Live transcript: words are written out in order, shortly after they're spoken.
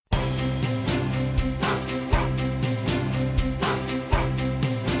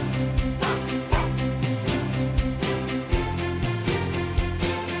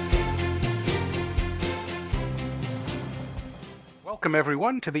Welcome,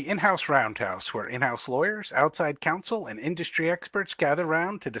 everyone, to the In-House Roundhouse, where in-house lawyers, outside counsel, and industry experts gather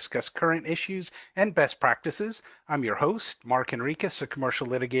around to discuss current issues and best practices. I'm your host, Mark Enriquez, a commercial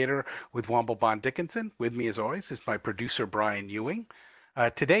litigator with Womble Bond Dickinson. With me, as always, is my producer, Brian Ewing.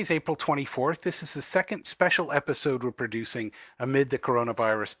 Today's April 24th. This is the second special episode we're producing amid the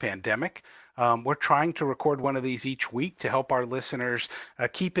coronavirus pandemic. We're trying to record one of these each week to help our listeners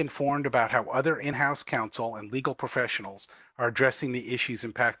keep informed about how other in-house counsel and legal professionals are addressing the issues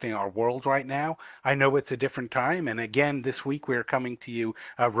impacting our world right now. I know it's a different time, and again, this week we're coming to you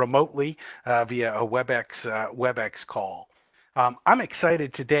remotely via a WebEx call. I'm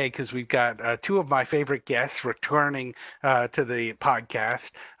excited today because we've got two of my favorite guests returning to the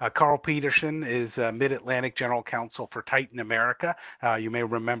podcast. Carl Peterson is Mid-Atlantic General Counsel for Titan America. You may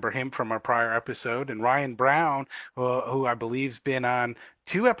remember him from our prior episode. And Ryan Brown, who I believe has been on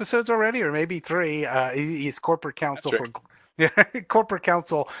two episodes already, or maybe three. He's corporate counsel for corporate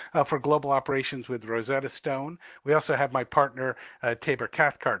counsel for global operations with Rosetta Stone. We also have my partner Tabor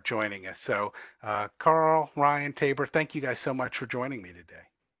Cathcart joining us. So Carl, Ryan, Tabor, thank you guys so much for joining me today.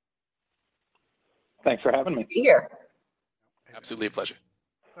 Thanks for having me. Here. Absolutely a pleasure.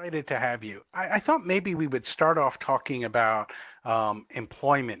 Excited to have you. I thought maybe we would start off talking about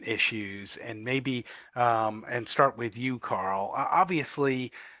employment issues and maybe and start with you, Carl.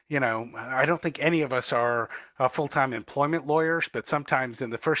 Obviously, you know, I don't think any of us are full-time employment lawyers, but sometimes in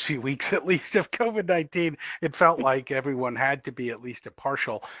the first few weeks, at least of COVID-19, it felt like everyone had to be at least a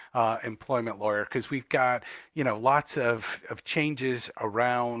partial employment lawyer because we've got, you know, lots of changes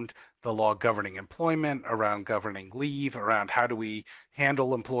around the law governing employment, around governing leave, around how do we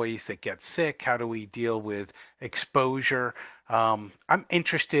handle employees that get sick, how do we deal with exposure. I'm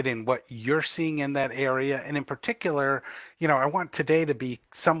interested in what you're seeing in that area. And in particular, you know, I want today to be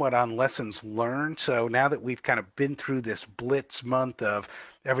somewhat on lessons learned. So now that we've kind of been through this blitz month of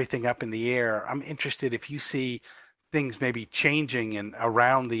everything up in the air, I'm interested if you see things maybe changing in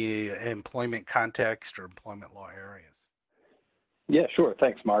around the employment context or employment law areas. Yeah, sure.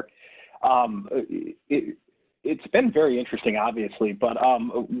 Thanks, Mark. It's been very interesting, obviously, but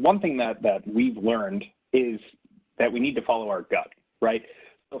one thing that we've learned is that we need to follow our gut, right?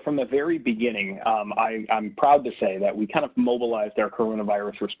 So from the very beginning, I'm proud to say that we kind of mobilized our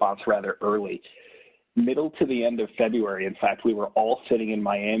coronavirus response rather early. Middle to the end of February, in fact, we were all sitting in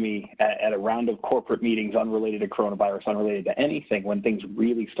Miami at a round of corporate meetings unrelated to coronavirus, unrelated to anything, when things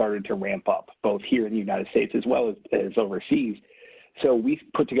really started to ramp up, both here in the United States as well as overseas. So we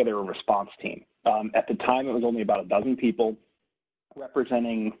put together a response team. At the time, it was only about a dozen people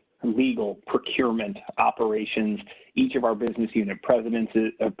representing legal, procurement, operations, each of our business unit presidents,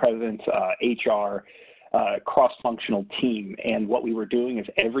 HR, cross-functional team. And what we were doing is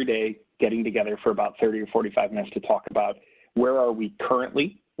every day getting together for about 30 or 45 minutes to talk about where are we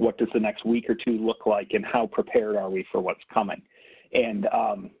currently, what does the next week or two look like, and how prepared are we for what's coming. And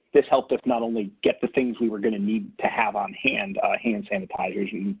this helped us not only get the things we were going to need to have on hand, hand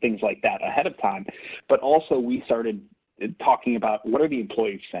sanitizers and things like that ahead of time, but also we started talking about what are the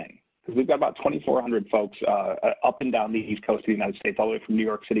employees saying. Because we've got about 2,400 folks up and down the East Coast of the United States, all the way from New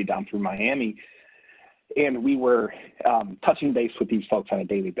York City down through Miami. And we were touching base with these folks on a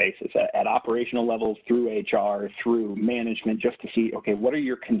daily basis at operational levels, through HR, through management, just to see, okay, what are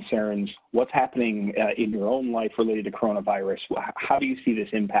your concerns? What's happening in your own life related to coronavirus? How do you see this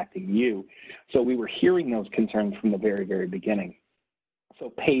impacting you? So we were hearing those concerns from the very, very beginning. So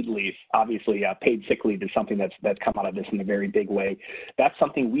paid leave, obviously, paid sick leave is something that's come out of this in a very big way. That's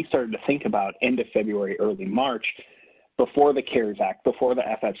something we started to think about end of February, early March, before the CARES Act, before the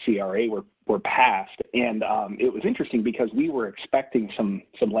FFCRA were passed. And it was interesting because we were expecting some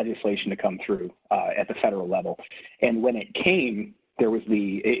legislation to come through at the federal level. And when it came,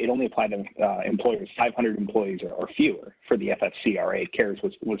 it only applied to employers 500 employees or fewer for the FFCRA. CARES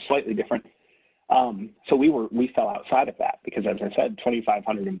was slightly different. So we fell outside of that because, as I said,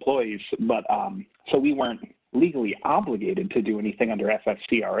 2,500 employees, but so we weren't legally obligated to do anything under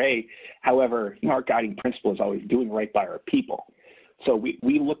FFCRA. However, you know, our guiding principle is always doing right by our people. So we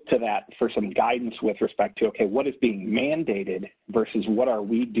look to that for some guidance with respect to, okay, what is being mandated versus what are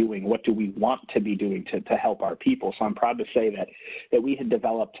we doing? What do we want to be doing to help our people? So I'm proud to say that we had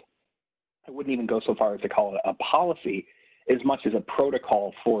developed, I wouldn't even go so far as to call it a policy, as much as a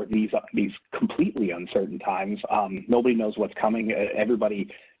protocol for these completely uncertain times. Nobody knows what's coming. Everybody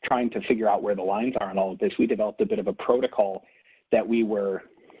trying to figure out where the lines are on all of this. We developed a bit of a protocol that we were,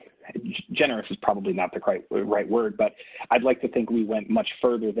 generous is probably not the right word, but I'd like to think we went much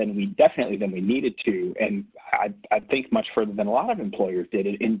further than we needed to. And I think much further than a lot of employers did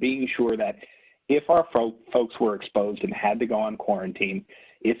in being sure that if our folks were exposed and had to go on quarantine,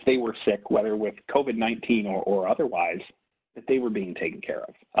 if they were sick, whether with COVID-19 or otherwise, that they were being taken care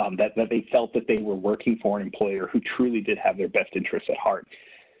of, that they felt that they were working for an employer who truly did have their best interests at heart.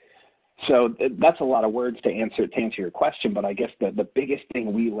 So that's a lot of words to answer your question, but I guess the biggest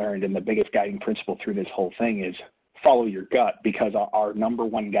thing we learned and the biggest guiding principle through this whole thing is follow your gut, because our number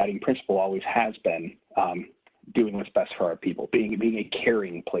one guiding principle always has been doing what's best for our people, being a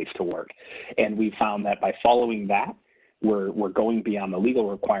caring place to work. And we found that by following that, we're going beyond the legal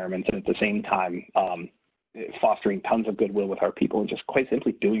requirements, and at the same time fostering tons of goodwill with our people and just quite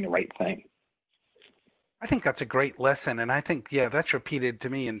simply doing the right thing. I think that's a great lesson. And I think, yeah, that's repeated to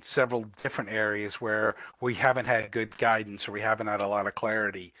me in several different areas where we haven't had good guidance or we haven't had a lot of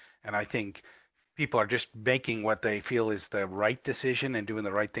clarity. And I think people are just making what they feel is the right decision and doing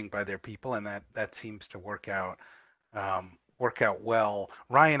the right thing by their people. And that seems to work out well.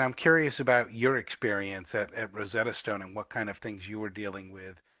 Ryan, I'm curious about your experience at Rosetta Stone and what kind of things you were dealing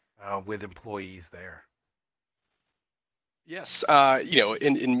with employees there. Yes,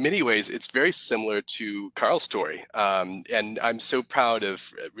 in many ways, it's very similar to Carl's story. And I'm so proud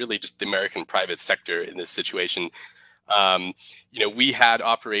of really just the American private sector in this situation. We had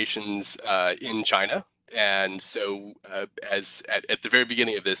operations in China. And so as at the very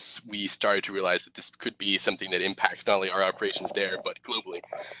beginning of this, we started to realize that this could be something that impacts not only our operations there, but globally.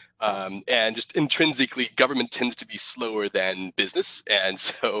 And just intrinsically, government tends to be slower than business. And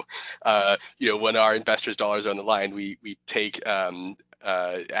so, when our investors' dollars are on the line, we take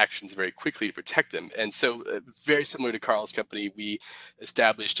actions very quickly to protect them. And so very similar to Carl's company, we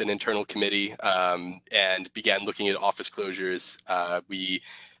established an internal committee and began looking at office closures.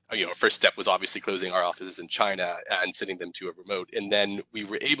 Our first step was obviously closing our offices in China and sending them to a remote. And then we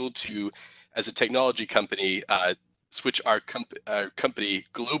were able to, as a technology company, switch our company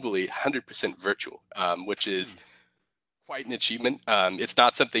globally 100% virtual, which is quite an achievement. It's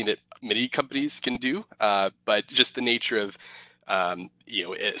not something that many companies can do, but just the nature of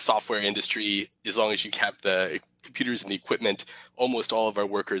a software industry, as long as you have the computers and the equipment, almost all of our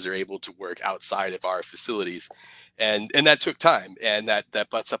workers are able to work outside of our facilities. And that took time, and that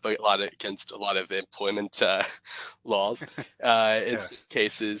butts up against a lot of employment laws in some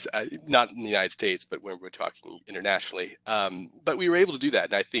cases, not in the United States, but when we're talking internationally. But we were able to do that,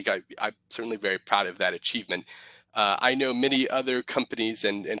 and I think I'm certainly very proud of that achievement. I know many other companies,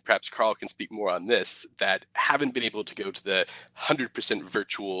 and perhaps Carl can speak more on this, that haven't been able to go to the 100%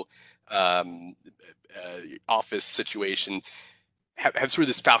 virtual office situation, have sort of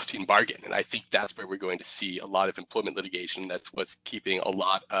this Faustian bargain. And I think that's where we're going to see a lot of employment litigation. That's what's keeping a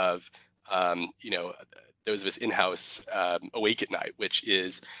lot of, those of us in-house awake at night, which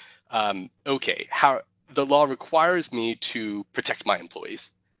is, how the law requires me to protect my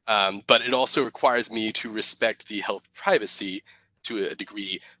employees, but it also requires me to respect the health privacy to a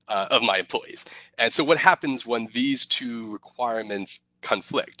degree of my employees. And so what happens when these two requirements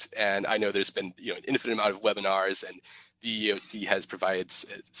conflict? And I know there's been an infinite amount of webinars, and the EEOC has provided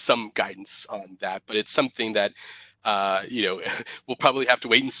some guidance on that, but it's something that we'll probably have to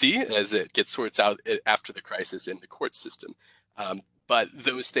wait and see as it gets sorted out after the crisis in the court system. But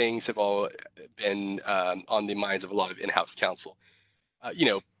those things have all been on the minds of a lot of in-house counsel.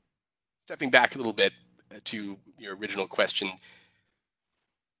 Stepping back a little bit to your original question,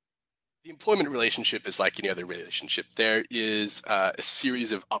 the employment relationship is like any other relationship. There is a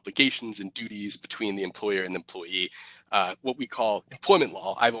series of obligations and duties between the employer and the employee. What we call employment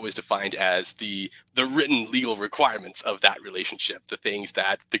law, I've always defined as the written legal requirements of that relationship, the things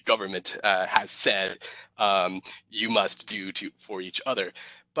that the government has said you must do for each other.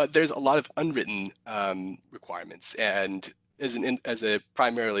 But there's a lot of unwritten requirements, and as a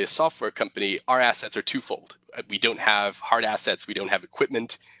primarily a software company, our assets are twofold. We don't have hard assets. We don't have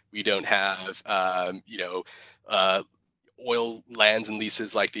equipment. We don't have, oil lands and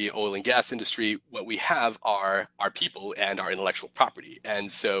leases like the oil and gas industry. What we have are our people and our intellectual property.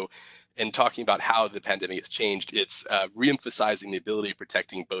 And so in talking about how the pandemic has changed, it's reemphasizing the ability of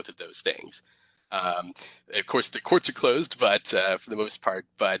protecting both of those things. Of course, the courts are closed, but for the most part,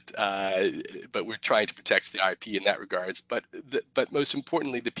 but we're trying to protect the IP in that regards. But most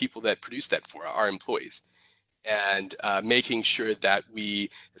importantly, the people that produce that for our employees, and making sure that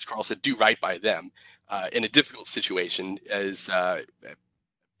we, as Carl said, do right by them in a difficult situation is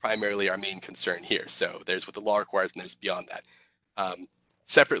primarily our main concern here. So there's what the law requires, and there's beyond that.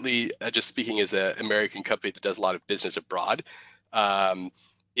 Separately, just speaking as an American company that does a lot of business abroad,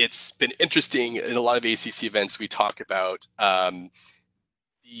 it's been interesting in a lot of ACC events. We talk about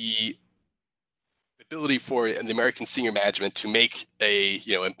the ability for the American senior management to make a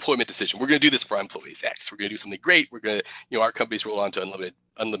employment decision. We're going to do this for our employees X. We're going to do something great. We're going to our companies roll on to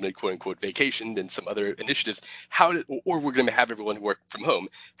unlimited quote unquote vacation and some other initiatives. Or we're going to have everyone work from home.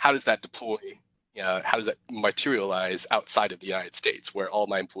 How does that deploy? How does that materialize outside of the United States, where all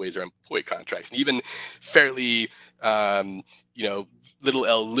my employees are employee contracts, and even fairly little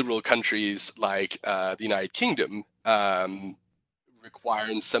L liberal countries like the United Kingdom require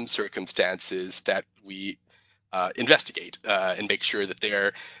in some circumstances that we investigate and make sure that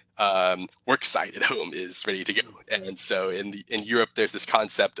their work site at home is ready to go. And so in Europe, there's this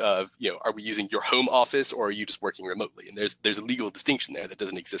concept of, are we using your home office or are you just working remotely? And there's a legal distinction there that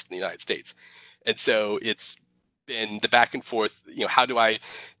doesn't exist in the United States. And so it's been the back and forth, how do I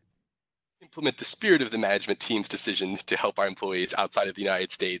implement the spirit of the management team's decision to help our employees outside of the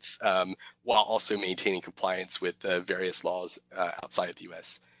United States while also maintaining compliance with various laws outside of the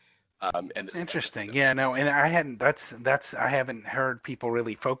U.S. And It's interesting. Yeah, no, and I haven't heard people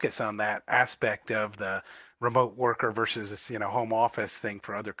really focus on that aspect of the remote worker versus, home office thing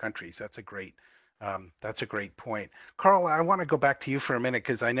for other countries. That's a great point. Carl, I want to go back to you for a minute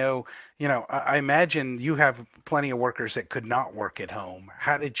because I know, I imagine you have plenty of workers that could not work at home.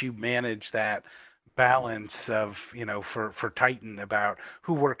 How did you manage that balance of, for Titan about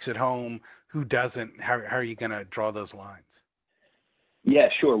who works at home, who doesn't? How are you going to draw those lines? Yeah,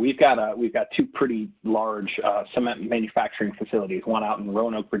 sure. We've got two pretty large cement manufacturing facilities, one out in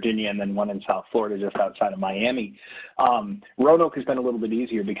Roanoke, Virginia, and then one in South Florida, just outside of Miami. Roanoke has been a little bit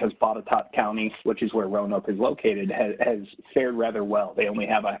easier because Botetourt County, which is where Roanoke is located, has fared rather well. They only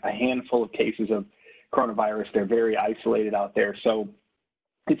have a handful of cases of coronavirus. They're very isolated out there, so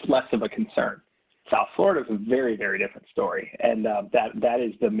it's less of a concern. South Florida is a very, very different story, and that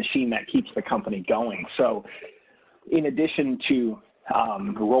is the machine that keeps the company going. So in addition to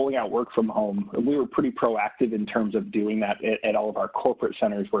rolling out work from home, we were pretty proactive in terms of doing that at all of our corporate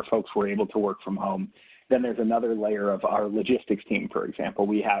centers where folks were able to work from home. Then there's another layer of our logistics team, for example.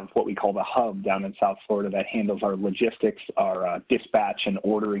 We have what we call the hub down in South Florida that handles our logistics, our dispatch and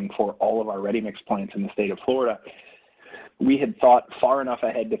ordering for all of our ready-mix plants in the state of Florida. We had thought far enough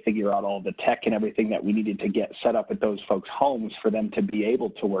ahead to figure out all the tech and everything that we needed to get set up at those folks' homes for them to be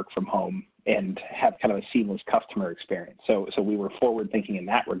able to work from home and have kind of a seamless customer experience. So we were forward thinking in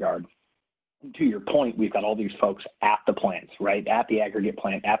that regard. To your point, we've got all these folks at the plants, right? At the aggregate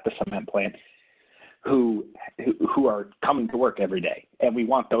plant, at the cement plant, who are coming to work every day. And we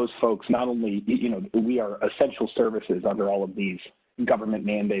want those folks not only, we are essential services under all of these government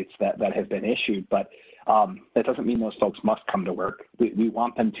mandates that have been issued, but that doesn't mean those folks must come to work. We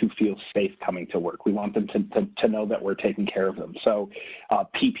want them to feel safe coming to work. We want them to know that we're taking care of them. So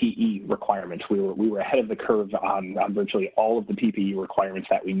PPE requirements, we were ahead of the curve on virtually all of the PPE requirements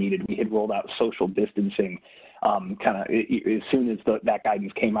that we needed. We had rolled out social distancing as soon as that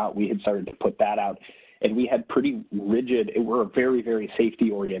guidance came out, we had started to put that out. And we had pretty rigid, we're a very, very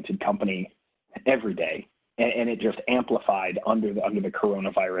safety-oriented company every day. And it just amplified under the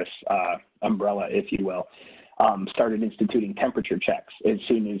coronavirus umbrella, if you will. Started instituting temperature checks as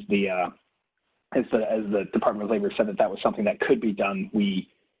soon as as the Department of Labor said that was something that could be done. We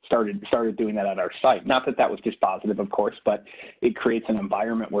started doing that at our site. Not that was just positive, of course, but it creates an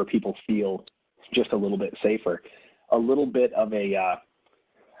environment where people feel just a little bit safer. A little bit of a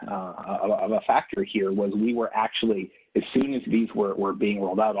factor here was we were actually, as soon as these were being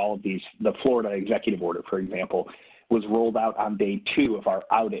rolled out, all of these, the Florida executive order, for example, was rolled out on day 2 of our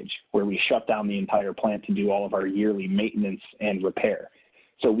outage, where we shut down the entire plant to do all of our yearly maintenance and repair.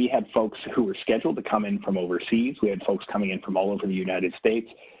 So we had folks who were scheduled to come in from overseas. We had folks coming in from all over the United States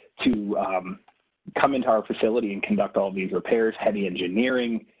to come into our facility and conduct all of these repairs, heavy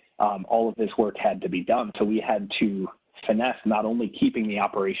engineering. All of this work had to be done. So we had to finesse not only keeping the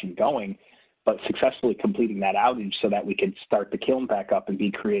operation going, but successfully completing that outage so that we could start the kiln back up and be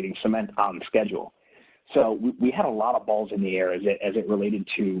creating cement on schedule. So we had a lot of balls in the air as it related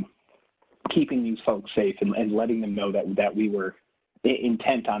to keeping these folks safe and letting them know that we were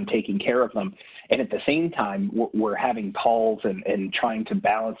intent on taking care of them. And at the same time, we're having calls and trying to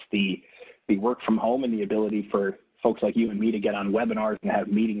balance the work from home and the ability for folks like you and me to get on webinars and have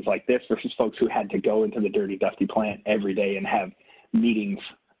meetings like this versus folks who had to go into the dirty, dusty plant every day and have meetings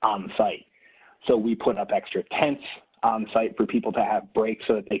on site. So we put up extra tents on site for people to have breaks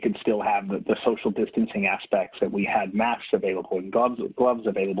so that they could still have the social distancing aspects, that we had masks available and gloves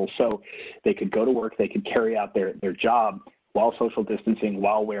available so they could go to work, they could carry out their job while social distancing,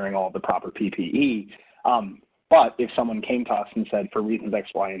 while wearing all the proper PPE. But if someone came to us and said, for reasons X,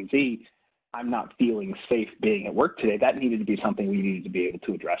 Y, and Z, I'm not feeling safe being at work today, that needed to be something we needed to be able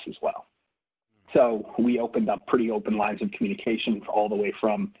to address as well. So we opened up pretty open lines of communication all the way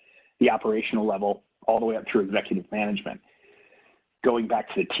from the operational level all the way up through executive management. Going back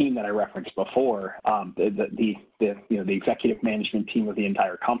to the team that I referenced before, the executive management team of the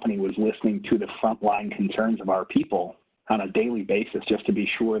entire company was listening to the frontline concerns of our people on a daily basis, just to be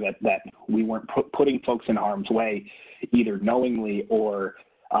sure that we weren't putting folks in harm's way, either knowingly or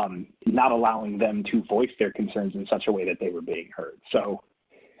not allowing them to voice their concerns in such a way that they were being heard. So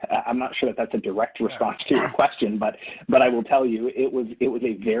I'm not sure that that's a direct response to your question, but I will tell you it was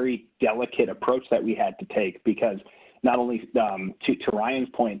a very delicate approach that we had to take, because not only to Ryan's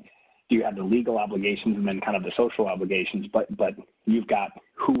point, you have the legal obligations and then kind of the social obligations, but you've got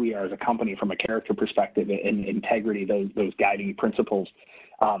who we are as a company from a character perspective and integrity, those guiding principles.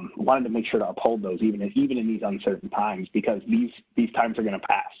 Wanted to make sure to uphold those even in these uncertain times, because these times are going to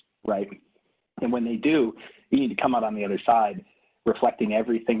pass, right? And when they do, you need to come out on the other side reflecting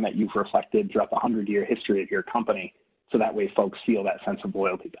everything that you've reflected throughout the 100-year history of your company, so that way folks feel that sense of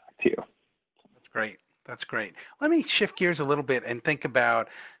loyalty back to you. That's great. That's great. Let me shift gears a little bit and think about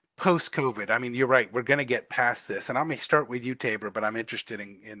post-COVID. I mean, you're right. We're going to get past this. And I may start with you, Tabor, but I'm interested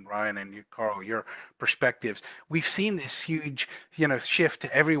in Ryan and you, Carl, your perspectives. We've seen this huge, shift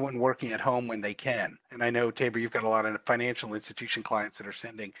to everyone working at home when they can. And I know, Tabor, you've got a lot of financial institution clients that are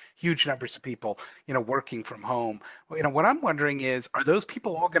sending huge numbers of people, working from home. What I'm wondering is, are those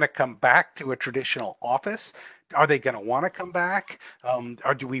people all going to come back to a traditional office? Are they going to want to come back?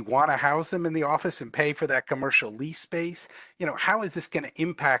 Or do we want to house them in the office and pay for that commercial lease space? How is this going to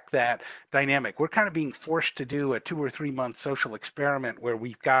impact that dynamic? We're kind of being forced to do a 2 or 3 month social experiment where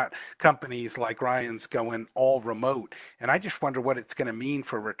we've got companies like Ryan's going all remote. And I just wonder what it's going to mean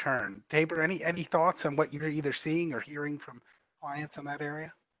for return. Tabor, any thoughts on what you're either seeing or hearing from clients in that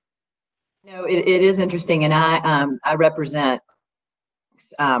area? It is interesting. And I represent,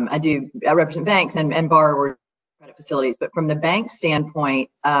 I represent banks and borrowers, credit facilities, but from the bank standpoint,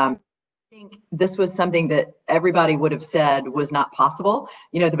 I think this was something that everybody would have said was not possible.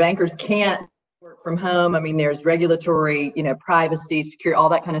 The bankers can't work from home. I mean, there's regulatory, privacy, security, all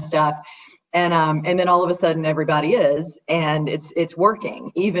that kind of stuff. And then all of a sudden everybody is, and it's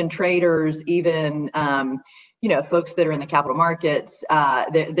working. Even traders, even, folks that are in the capital markets,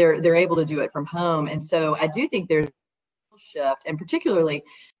 they're able to do it from home. And so I do think there's a shift, and particularly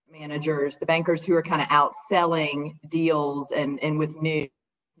managers, the bankers who are kind of out selling deals and with new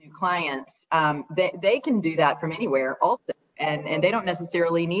clients, they can do that from anywhere also, and they don't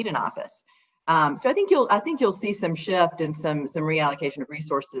necessarily need an office. So I think you'll see some shift and some reallocation of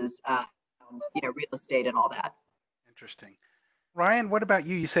resources, real estate and all that. Interesting. Ryan, what about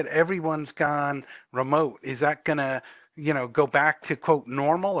you? You said everyone's gone remote. Is that gonna, go back to quote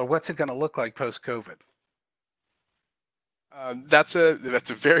normal, or what's it gonna look like post-COVID? That's a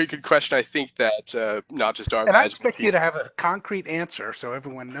very good question. I think that not just our and I expect you to have a concrete answer so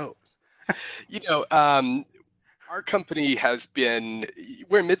everyone knows. Our company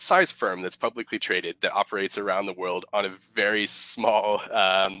we're a mid-sized firm that's publicly traded that operates around the world on a very small,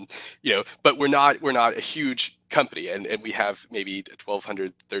 but we're not a huge company, and we have maybe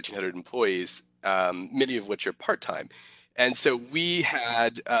 1,200, 1,300 employees, many of which are part-time. And so we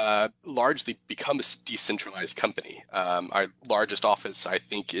had largely become a decentralized company. Our largest office, I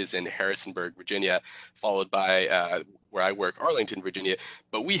think, is in Harrisonburg, Virginia, followed by where I work, Arlington, Virginia.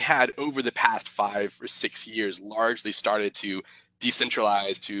 But we had, over the past 5 or 6 years, largely started to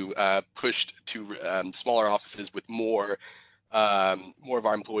decentralize, to push to smaller offices with more of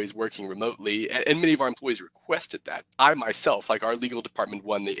our employees working remotely. And many of our employees requested that. I myself, like our legal department,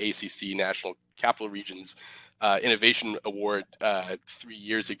 won the ACC National Capital Regions Innovation Award 3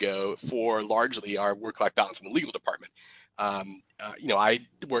 years ago for largely our work-life balance in the legal department. I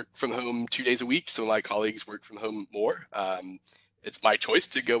work from home 2 days a week. Some of my colleagues work from home more. It's my choice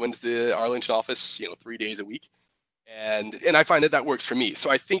to go into the Arlington office, 3 days a week. And I find that works for me. So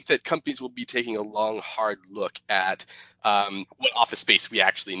I think that companies will be taking a long, hard look at what office space we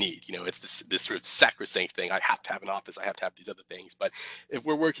actually need. It's this sort of sacrosanct thing. I have to have an office. I have to have these other things. But if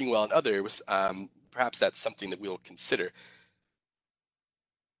we're working well in others, perhaps that's something that we'll consider.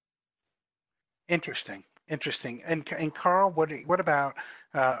 Interesting. And Carl, what about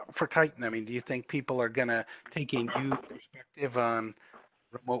for Titan? I mean, do you think people are going to take a new perspective on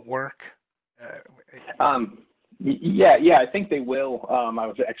remote work? Yeah, I think they will. I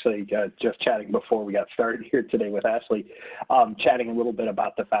was actually just chatting before we got started here today with Ashley, chatting a little bit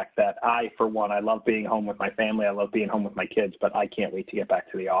about the fact that for one, I love being home with my family. I love being home with my kids, but I can't wait to get back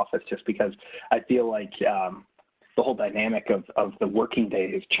to the office, just because I feel like the whole dynamic of the working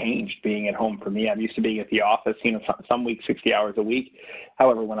day has changed being at home for me. I'm used to being at the office, some weeks 60 hours a week.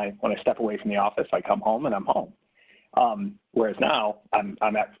 However, when I step away from the office, I come home and I'm home. Whereas now I'm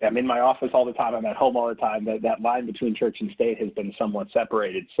in my office all the time. I'm at home all the time. That line between church and state has been somewhat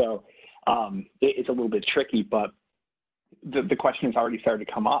separated. So it's a little bit tricky, but the question has already started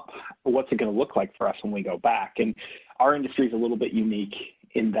to come up. What's it going to look like for us when we go back? And our industry is a little bit unique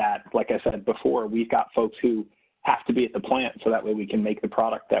in that, like I said before, we've got folks who have to be at the plant so that way we can make the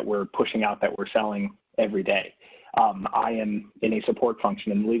product that we're pushing out, that we're selling every day. I am in a support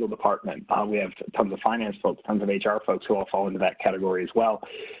function in the legal department. We have tons of finance folks, tons of HR folks who all fall into that category as well.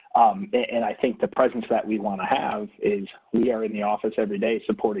 And I think the presence that we want to have is we are in the office every day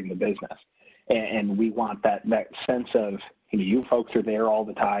supporting the business. And we want that sense of, you folks are there all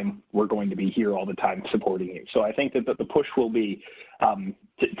the time. We're going to be here all the time supporting you. So I think that the push will be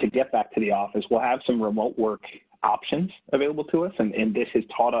to get back to the office. We'll have some remote work options available to us. And this has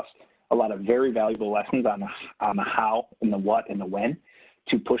taught us a lot of very valuable lessons on the how and the what and the when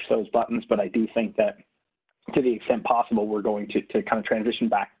to push those buttons. But I do think that to the extent possible, we're going to kind of transition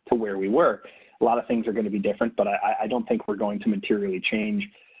back to where we were. A lot of things are going to be different, but I don't think we're going to materially change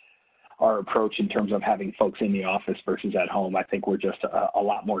our approach in terms of having folks in the office versus at home. I think we're just a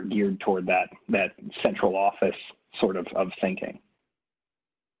lot more geared toward that central office sort of thinking.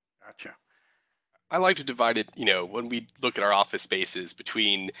 Gotcha. I like to divide it, when we look at our office spaces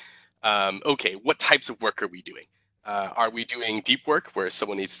between, okay, what types of work are we doing? Are we doing deep work where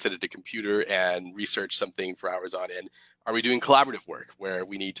someone needs to sit at a computer and research something for hours on end? Are we doing collaborative work where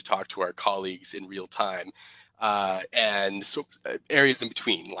we need to talk to our colleagues in real time? And so areas in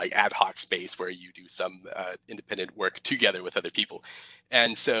between, like ad hoc space where you do some independent work together with other people.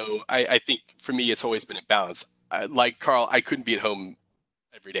 And so I think for me, it's always been a balance. Like Carl, I couldn't be at home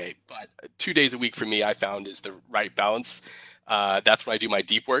every day, but 2 days a week for me, I found is the right balance. That's when I do my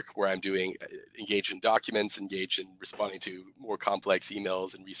deep work, where I'm engaged in documents, engaged in responding to more complex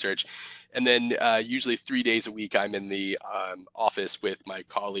emails and research. And then usually 3 days a week, I'm in the office with my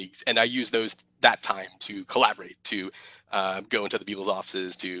colleagues, and I use that time to collaborate, to go into other people's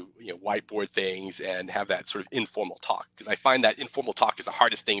offices, to whiteboard things and have that sort of informal talk. Because I find that informal talk is the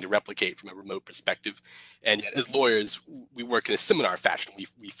hardest thing to replicate from a remote perspective. And yet, as lawyers, we work in a seminar fashion.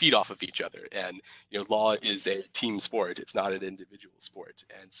 We feed off of each other, and law is a team sport. It's not an individual sport.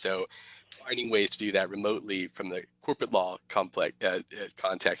 And so, finding ways to do that remotely from the corporate law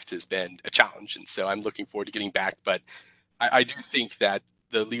context has been a challenge. And so, I'm looking forward to getting back. But I do think that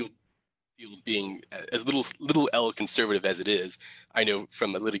the legal field being as little L conservative as it is, I know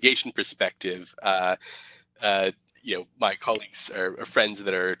from a litigation perspective, my colleagues or friends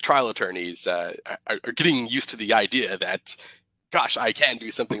that are trial attorneys are getting used to the idea that, gosh, I can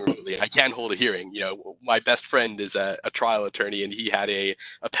do something remotely. I can hold a hearing. My best friend is a trial attorney, and he had a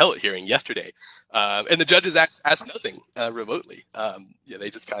appellate hearing yesterday, and the judges asked nothing remotely. They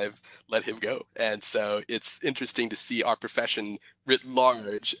just kind of let him go. And so it's interesting to see our profession writ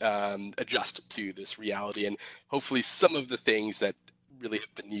large adjust to this reality, and hopefully some of the things that really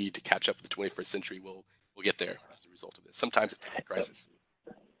have the need to catch up with the 21st century will get there as a result of it. Sometimes it takes a crisis.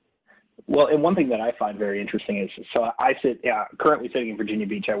 Well, and one thing that I find very interesting is, so I currently sitting in Virginia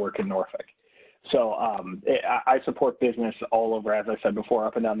Beach. I work in Norfolk. So I support business all over, as I said before,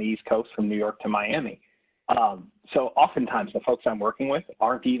 up and down the East Coast from New York to Miami. So oftentimes the folks I'm working with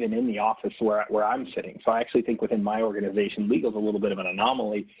aren't even in the office where I'm sitting. So I actually think within my organization, legal is a little bit of an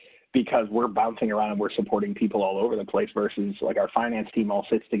anomaly because we're bouncing around and we're supporting people all over the place versus like our finance team all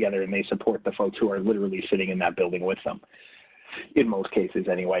sits together and they support the folks who are literally sitting in that building with them, in most cases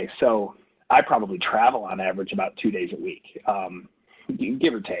anyway. So I probably travel on average about 2 days a week,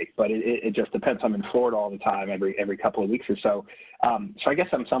 give or take, but it just depends. I'm in Florida all the time, every couple of weeks or so. So I guess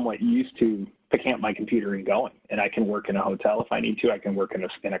I'm somewhat used to picking up my computer and going, and I can work in a hotel if I need to. I can work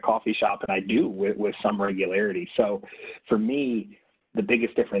in a coffee shop, and I do with some regularity. So for me, the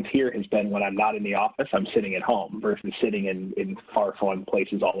biggest difference here has been when I'm not in the office, I'm sitting at home versus sitting in far-flung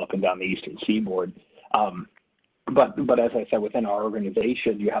places all up and down the Eastern Seaboard. But as I said, within our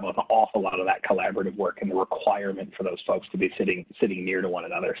organization, you have an awful lot of that collaborative work and the requirement for those folks to be sitting near to one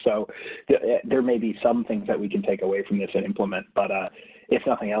another. So there may be some things that we can take away from this and implement, but if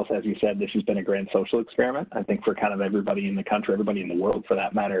nothing else, as you said, this has been a grand social experiment, I think, for kind of everybody in the country, everybody in the world for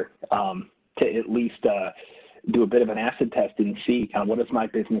that matter, to at least do a bit of an acid test and see kind of what does my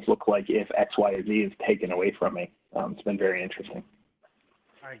business look like if X, Y, or Z is taken away from me. It's been very interesting.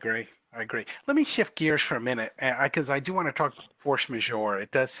 I agree. I agree. Let me shift gears for a minute because I do want to talk force majeure.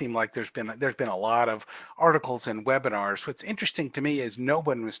 It does seem like there's been a lot of articles and webinars. What's interesting to me is no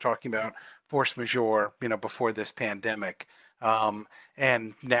one was talking about force majeure, before this pandemic.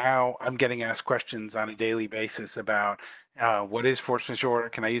 And now I'm getting asked questions on a daily basis about what is force majeure?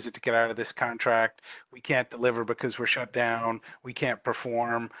 Can I use it to get out of this contract? We can't deliver because we're shut down. We can't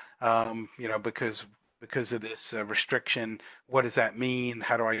perform, because of this restriction. What does that mean?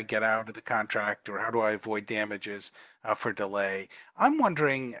 How do I get out of the contract, or how do I avoid damages for delay? I'm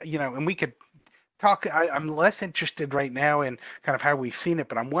wondering, and we could talk. I'm less interested right now in kind of how we've seen it,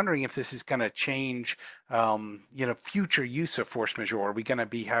 but I'm wondering if this is going to change, future use of force majeure. Are we going to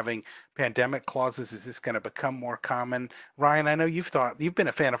be having pandemic clauses? Is this going to become more common? Ryan, I know you've been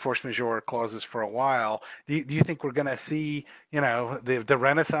a fan of force majeure clauses for a while. Do you think we're going to see, the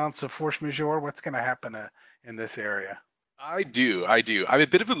renaissance of force majeure? What's going to happen in this area? I do. I do. I'm a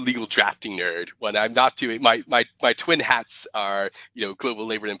bit of a legal drafting nerd when I'm not doing my twin hats are, global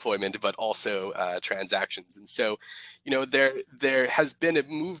labor and employment, but also transactions. And so, there has been a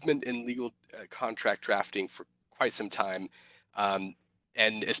movement in legal contract drafting for quite some time.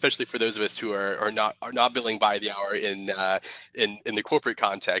 And especially for those of us who are not billing by the hour in the corporate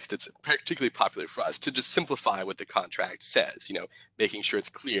context, it's particularly popular for us to just simplify what the contract says. Making sure it's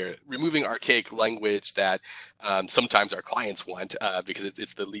clear, removing archaic language that sometimes our clients want because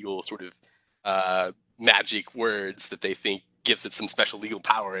it's the legal sort of magic words that they think gives it some special legal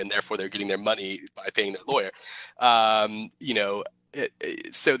power, and therefore they're getting their money by paying their lawyer.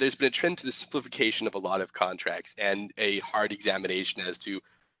 So there's been a trend to the simplification of a lot of contracts and a hard examination as to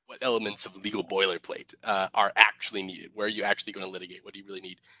what elements of legal boilerplate are actually needed. Where are you actually going to litigate? What do you really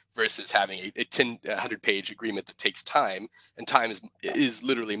need? Versus having a 100-page agreement that takes time, and time is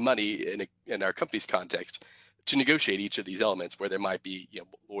literally money in our company's context, to negotiate each of these elements where there might be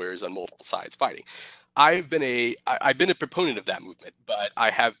lawyers on multiple sides fighting. I've been a proponent of that movement, but I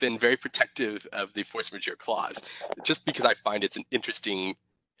have been very protective of the force majeure clause, just because I find it's an interesting,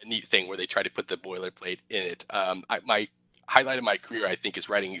 neat thing where they try to put the boilerplate in it. My highlight of my career, I think, is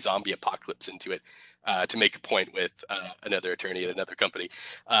writing zombie apocalypse into it to make a point with another attorney at another company,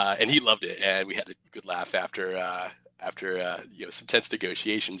 and he loved it, and we had a good laugh after some tense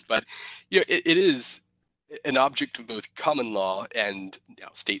negotiations. But it is an object of both common law and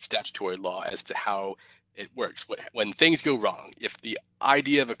state statutory law as to how it works. When things go wrong, if the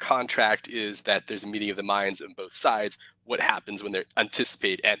idea of a contract is that there's a meeting of the minds on both sides, what happens when there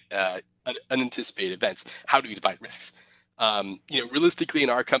are unanticipated events? How do we divide risks? Realistically, in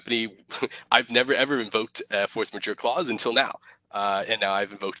our company, I've never ever invoked a force majeure clause until now, and now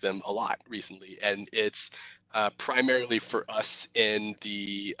I've invoked them a lot recently, and it's primarily for us in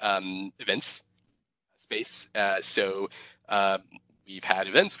the events space. So we've had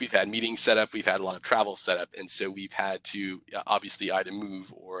events, we've had meetings set up, we've had a lot of travel set up, and so we've had to obviously either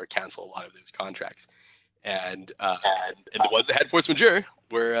move or cancel a lot of those contracts. And the ones that had force majeure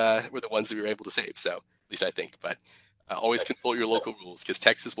were the ones that we were able to save. So at least I think. But always consult your local rules, because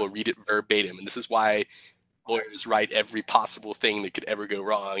Texas will read it verbatim, and this is why lawyers write every possible thing that could ever go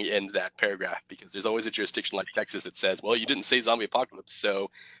wrong in that paragraph, because there's always a jurisdiction like Texas that says, well, you didn't say zombie apocalypse, so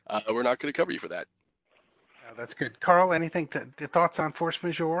we're not going to cover you for that. That's good. Carl, the thoughts on force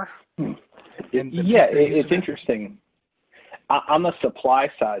majeure? It's interesting. On the supply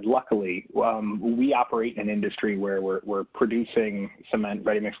side, luckily, we operate in an industry where we're producing cement,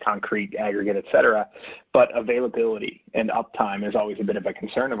 ready-mix concrete, aggregate, et cetera, but availability and uptime is always a bit of a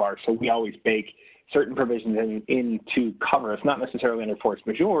concern of ours. So we always bake certain provisions in to cover us, not necessarily under force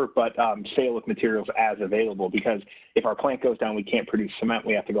majeure, but sale of materials as available, because if our plant goes down, we can't produce cement,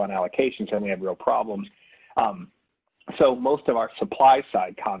 we have to go on allocations, and we have real problems. So most of our supply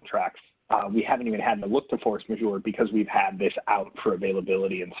side contracts, we haven't even had to look to force majeure because we've had this out for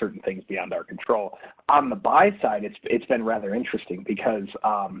availability and certain things beyond our control. On the buy side, it's been rather interesting because,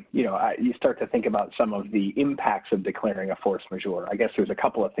 you start to think about some of the impacts of declaring a force majeure. I guess there's a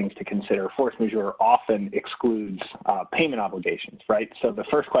couple of things to consider. Force majeure often excludes payment obligations, right? So the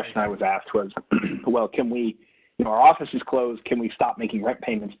first question I was asked was, well, can we, our office is closed, can we stop making rent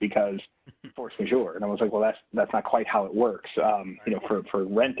payments because force majeure? And I was like, well, that's not quite how it works. For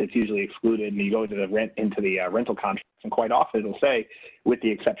rent, it's usually excluded, and you go into the rental contracts, and quite often it'll say, with the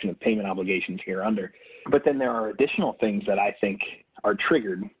exception of payment obligations here under. But then there are additional things that I think are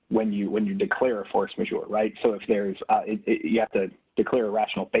triggered when you declare a force majeure, right? So if there's, you have to declare a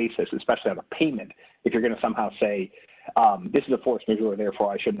rational basis, especially on a payment. If you're going to somehow say, this is a force majeure,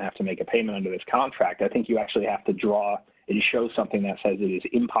 therefore I shouldn't have to make a payment under this contract, I think you actually have to draw and show something that says it is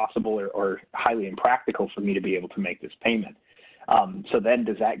impossible or highly impractical for me to be able to make this payment. So then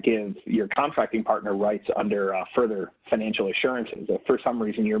does that give your contracting partner rights under further financial assurances? If for some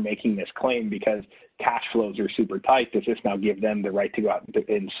reason you're making this claim because cash flows are super tight, does this now give them the right to go out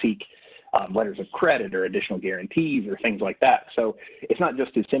and seek letters of credit or additional guarantees or things like that? So it's not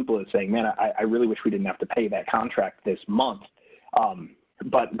just as simple as saying, man, I really wish we didn't have to pay that contract this month.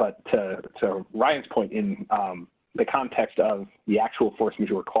 But to Ryan's point, in the context of the actual force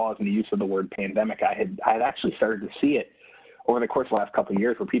majeure clause and the use of the word pandemic, I had actually started to see it over the course of the last couple of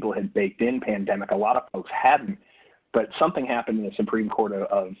years where people had baked in pandemic. A lot of folks hadn't, but something happened in the Supreme Court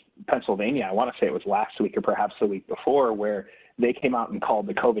of Pennsylvania, I want to say it was last week or perhaps the week before, where they came out and called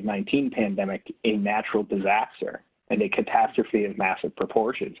the COVID-19 pandemic a natural disaster and a catastrophe of massive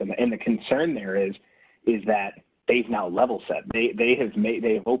proportions. And the concern there is that they've now level set. They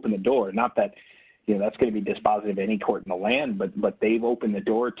have opened the door, not that, you know, that's going to be dispositive of any court in the land, but they've opened the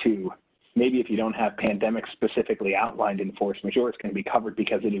door to, maybe if you don't have pandemic specifically outlined in force majeure, it's going to be covered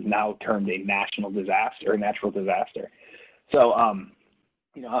because it is now termed a national disaster, a natural disaster. So,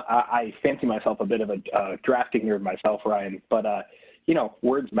 you know, I fancy myself a bit of a drafting nerd myself, Ryan, but, you know,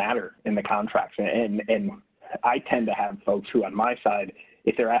 words matter in the contracts. And I tend to have folks who on my side,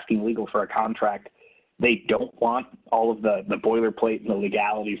 if they're asking legal for a contract, they don't want all of the boilerplate and the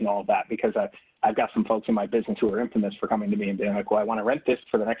legalities and all of that, because I've got some folks in my business who are infamous for coming to me and being like, well, I want to rent this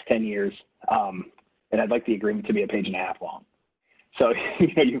for the next 10 years, and I'd like the agreement to be a page and a half long. So,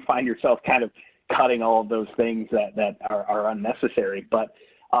 you know, you find yourself kind of cutting all of those things that are unnecessary. But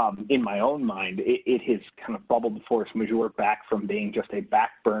in my own mind, it has kind of bubbled the force majeure back from being just a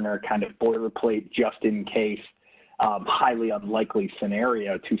back burner kind of boilerplate, just in case, highly unlikely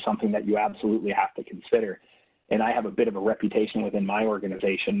scenario to something that you absolutely have to consider. And I have a bit of a reputation within my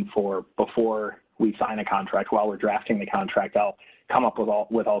organization for, before we sign a contract, while we're drafting the contract, I'll come up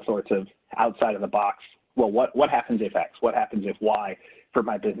with all sorts of outside of the box, well, what happens if X? What happens if Y, for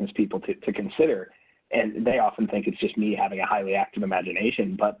my business people to consider? And they often think it's just me having a highly active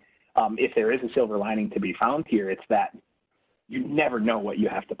imagination. But if there is a silver lining to be found here, it's that you never know what you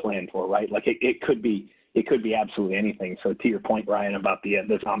have to plan for, right? Like it could be absolutely anything. So to your point, Ryan, about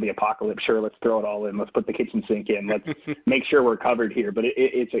the zombie apocalypse, sure, let's throw it all in. Let's put the kitchen sink in. Let's make sure we're covered here. But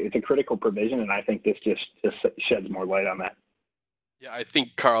it's a critical provision, and I think this just sheds more light on that. Yeah, I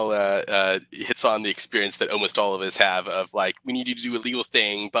think Carl hits on the experience that almost all of us have of, like, we need you to do a legal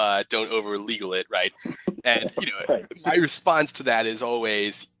thing, but don't over legal it, right? And, you know, right. My response to that is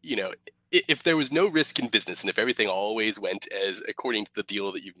always, you know, if there was no risk in business and if everything always went as according to the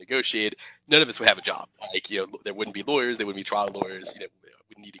deal that you've negotiated, none of us would have a job. Like, you know, there wouldn't be lawyers, there wouldn't be trial lawyers, you know,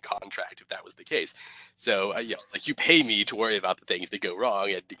 we need a contract if that was the case. So, you know, it's like you pay me to worry about the things that go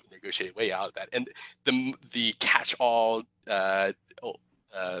wrong and negotiate a way out of that. And the catch-all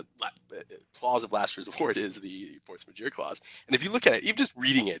clause of last resort is the force majeure clause. And if you look at it, even just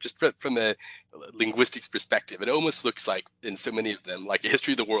reading it, just from a linguistics perspective, it almost looks like, in so many of them, like a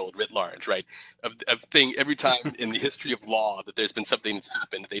history of the world writ large, right? Of thing, every time in the history of law that there's been something that's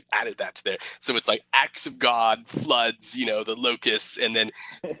happened, they've added that to there. So it's like acts of God, floods, you know, the locusts, and then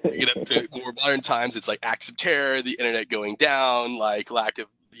you get up to more modern times, it's like acts of terror, the internet going down, like lack of,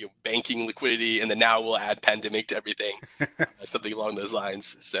 you know, banking liquidity, and then now we'll add pandemic to everything, something along those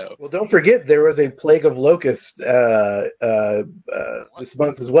lines. So, well, don't forget there was a plague of locusts this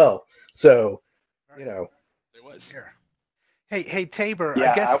month as well. So, you know, there was. Hey, Tabor.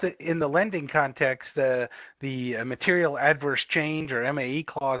 Yeah, I guess in the lending context, the material adverse change or MAE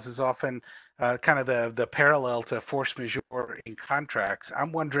clause is often kind of the parallel to force majeure in contracts.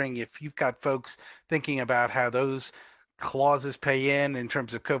 I'm wondering if you've got folks thinking about how those clauses pay in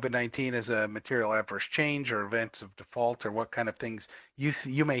terms of COVID-19 as a material adverse change or events of default, or what kind of things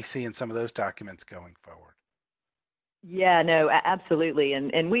you may see in some of those documents going forward. Yeah, no, absolutely.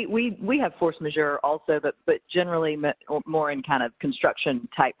 And we have force majeure also, but generally more in kind of construction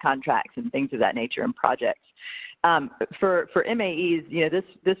type contracts and things of that nature and projects. For MAEs, you know,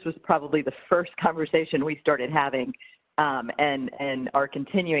 this was probably the first conversation we started having and are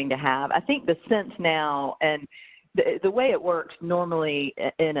continuing to have. I think the sense now, and the way it works normally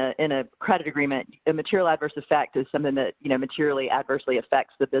in a credit agreement, a material adverse effect is something that, you know, materially adversely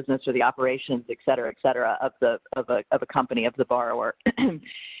affects the business or the operations, et cetera, of a company, of the borrower.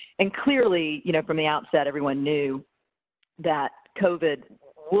 And clearly, you know, from the outset, everyone knew that COVID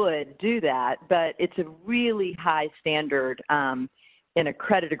would do that, but it's a really high standard in a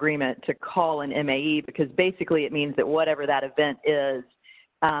credit agreement to call an MAE, because basically it means that whatever that event is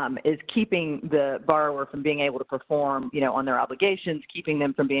keeping the borrower from being able to perform, you know, on their obligations, keeping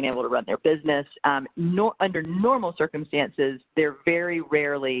them from being able to run their business. Under normal circumstances, they're very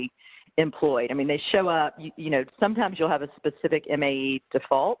rarely employed. I mean, they show up, sometimes you'll have a specific MAE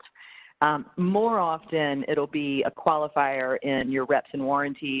default. More often, it'll be a qualifier in your reps and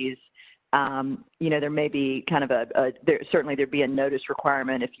warranties. There may be kind of certainly there'd be a notice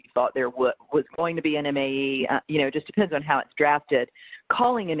requirement if you thought there was going to be an MAE. It just depends on how it's drafted.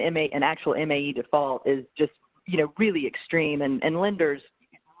 Calling an actual MAE default is just, really extreme, and lenders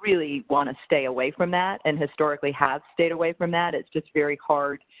really want to stay away from that, and historically have stayed away from that. It's just very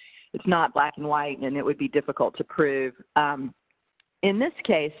hard. It's not black and white, and it would be difficult to prove. In this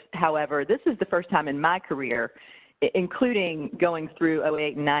case, however, this is the first time in my career, including going through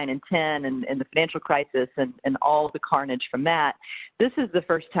 08 and 9 and 10 and the financial crisis and all the carnage from that, this is the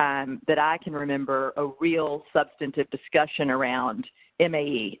first time that I can remember a real substantive discussion around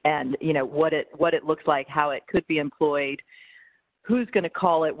MAE and, what it looks like, how it could be employed, who's going to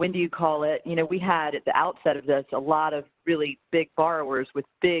call it, when do you call it. We had at the outset of this a lot of really big borrowers with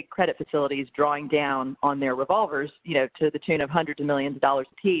big credit facilities drawing down on their revolvers, to the tune of hundreds of millions of dollars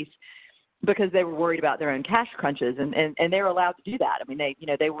a piece, because they were worried about their own cash crunches, and they were allowed to do that. I mean,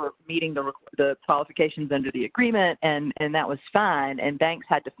 they were meeting the qualifications under the agreement, and that was fine. And banks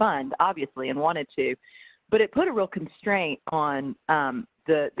had to fund, obviously, and wanted to, but it put a real constraint on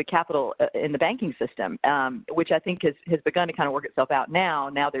the capital in the banking system, which I think has begun to kind of work itself out now.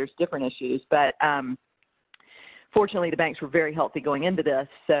 Now there's different issues, but fortunately the banks were very healthy going into this,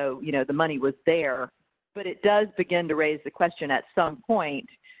 so the money was there. But it does begin to raise the question at some point,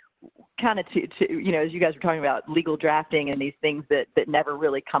 kind of to as you guys were talking about legal drafting and these things that never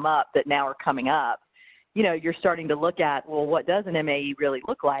really come up that now are coming up. You're starting to look at, well, what does an MAE really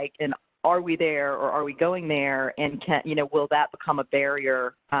look like, and are we there or are we going there, and will that become a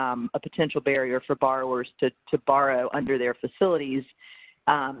barrier, a potential barrier for borrowers to borrow under their facilities,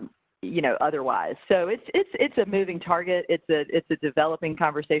 otherwise. So it's a moving target. It's a developing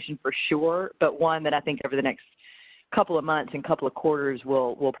conversation for sure, but one that I think over the next couple of months and couple of quarters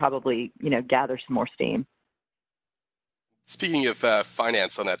will probably gather some more steam. Speaking of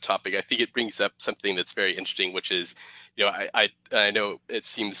finance on that topic, I think it brings up something that's very interesting, which is, I know it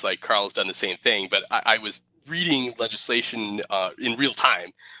seems like Carl's done the same thing, but I was reading legislation in real time,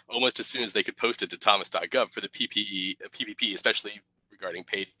 almost as soon as they could post it to thomas.gov for the PPP, especially regarding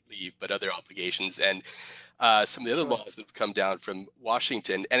paid leave, but other obligations, and some of the other laws that have come down from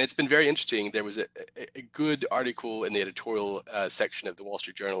Washington. And it's been very interesting. There was a good article in the editorial section of the Wall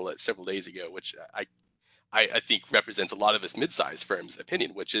Street Journal several days ago, which I think represents a lot of us mid-sized firms'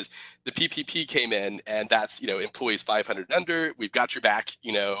 opinion, which is the PPP came in, and that's, employees 500 and under, we've got your back,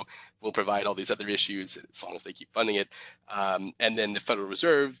 we'll provide all these other issues as long as they keep funding it. And then the Federal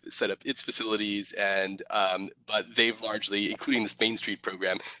Reserve set up its facilities, and but they've largely, including this Main Street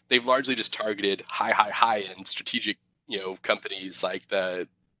program, they've largely just targeted high-end strategic, companies like the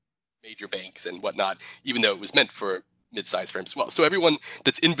major banks and whatnot, even though it was meant for mid-sized firms as well. So everyone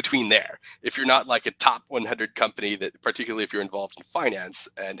that's in between there, if you're not like a top 100 company, that particularly if you're involved in finance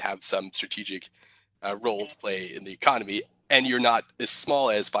and have some strategic role to play in the economy, and you're not as small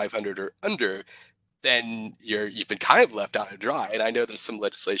as 500 or under, then you've been kind of left out to dry. And I know there's some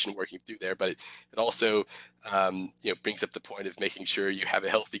legislation working through there, but it also brings up the point of making sure you have a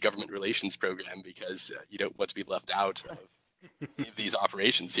healthy government relations program, because you don't want to be left out of these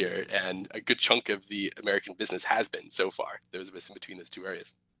operations here, and a good chunk of the American business has been so far. There's a bit in between those two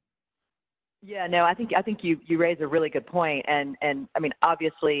areas. Yeah, no, I think you raise a really good point, and I mean,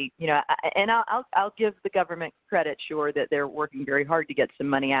 obviously, and I'll give the government credit, sure, that they're working very hard to get some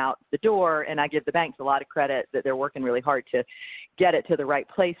money out the door, and I give the banks a lot of credit that they're working really hard to get it to the right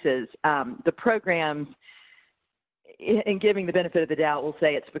places. The programs, in giving the benefit of the doubt, we'll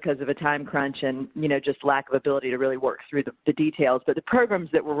say it's because of a time crunch and, just lack of ability to really work through the details. But the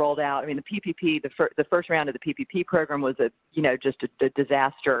programs that were rolled out, I mean, the PPP, the first round of the PPP program was just a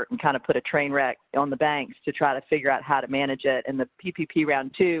disaster, and kind of put a train wreck on the banks to try to figure out how to manage it. And the PPP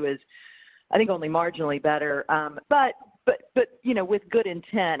round 2 is, I think, only marginally better. But with good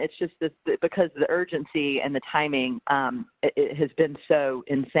intent, it's just because the urgency and the timing, it has been so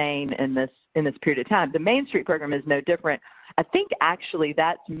insane in this period of time. The Main Street program is no different. I think actually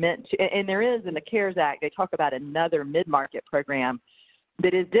that's meant to, and there is in the CARES Act, they talk about another mid-market program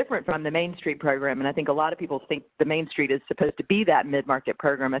that is different from the Main Street program. And I think a lot of people think the Main Street is supposed to be that mid-market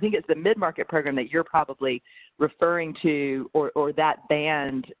program. I think it's the mid-market program that you're probably referring to, or that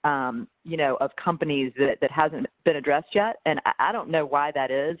band, of companies that hasn't been addressed yet. And I don't know why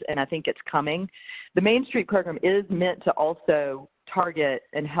that is, and I think it's coming. The Main Street program is meant to also target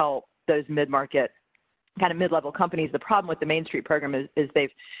and help those mid-market, kind of mid-level companies. The problem with the Main Street program is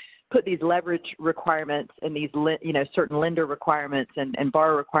they've put these leverage requirements and these, certain lender requirements and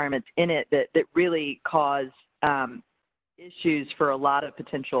borrower requirements in it that really cause issues for a lot of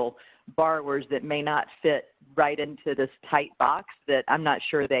potential borrowers that may not fit right into this tight box that I'm not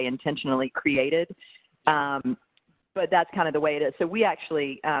sure they intentionally created. But that's kind of the way it is. So we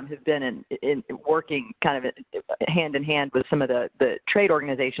actually have been in working kind of hand in hand with some of the trade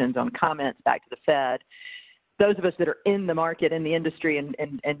organizations on comments back to the Fed. Those of us that are in the market, in the industry,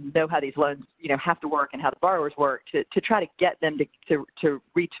 and know how these loans, have to work and how the borrowers work to try to get them to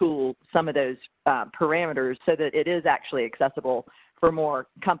retool some of those parameters so that it is actually accessible for more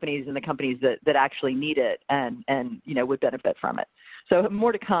companies and the companies that actually need it and would benefit from it. So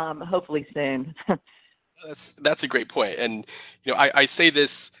more to come, hopefully soon. That's a great point. And, I say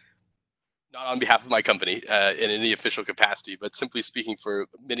this not on behalf of my company in any official capacity, but simply speaking for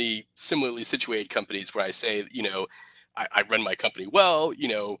many similarly situated companies where I say, I run my company well,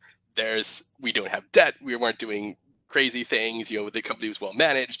 we don't have debt, we weren't doing crazy things, the company was well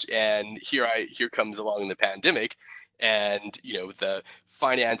managed, and here comes along the pandemic, and the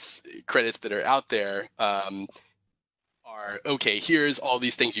finance credits that are out there are, okay, here's all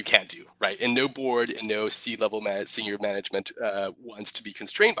these things you can't do, right? And no board and no C-level senior management wants to be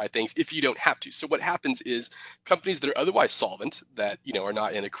constrained by things if you don't have to. So what happens is companies that are otherwise solvent, that are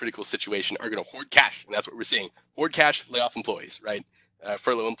not in a critical situation, are going to hoard cash, and that's what we're seeing. Hoard cash, lay off employees, right?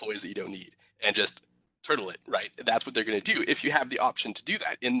 Furlough employees that you don't need, and just turtle it, right? That's what they're going to do if you have the option to do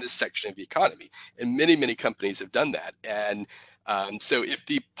that in this section of the economy. And many, many companies have done that. And so if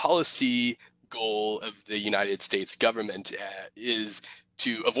the policy goal of the United States government is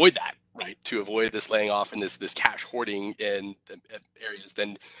to avoid that, right? To avoid this laying off and this cash hoarding in the areas,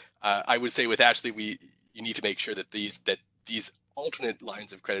 then I would say with Ashley, you need to make sure that these alternate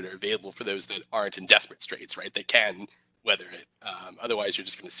lines of credit are available for those that aren't in desperate straits, right? They can weather it. Otherwise, you're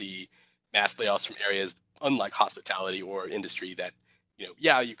just going to see mass layoffs from areas unlike hospitality or industry that,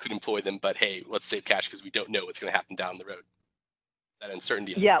 you could employ them, but hey, let's save cash because we don't know what's going to happen down the road. That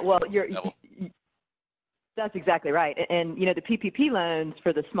uncertainty. Yeah, well, that's exactly right. And, the PPP loans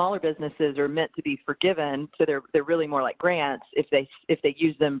for the smaller businesses are meant to be forgiven. So they're really more like grants if they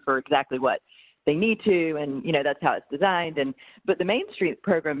use them for exactly what they need to. And, that's how it's designed. But the Main Street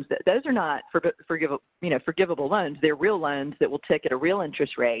programs, those are not forgivable loans. They're real loans that will tick at a real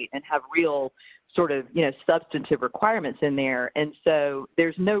interest rate and have real sort of, substantive requirements in there. And so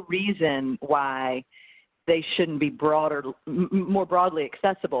there's no reason why they shouldn't be more broadly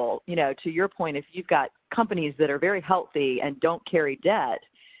accessible. To your point, if you've got companies that are very healthy and don't carry debt,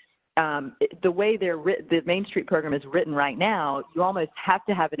 the way the Main Street program is written right now, you almost have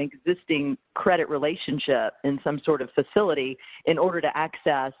to have an existing credit relationship in some sort of facility in order to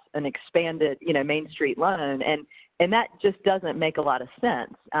access an expanded, Main Street loan. And that just doesn't make a lot of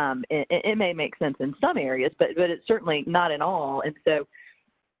sense. It may make sense in some areas, but it's certainly not in all. And so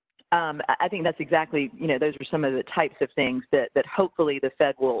I think that's exactly, those are some of the types of things that hopefully the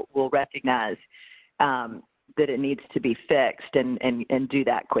Fed will recognize that it needs to be fixed and do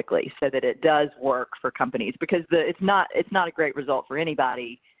that quickly so that it does work for companies, because it's not a great result for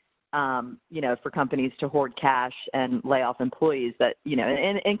anybody, for companies to hoard cash and lay off employees that,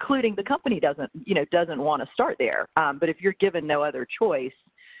 and including the company doesn't want to start there. But if you're given no other choice,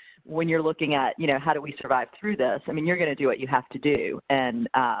 when you're looking at, how do we survive through this? I mean, you're going to do what you have to do. And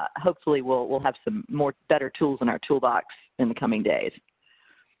hopefully we'll have some better tools in our toolbox in the coming days.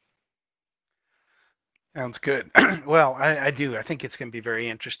 Sounds good. Well, I do. I think it's going to be very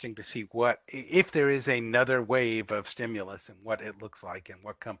interesting to see if there is another wave of stimulus and what it looks like and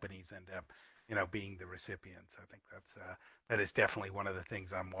what companies end up, being the recipients. I think that is definitely one of the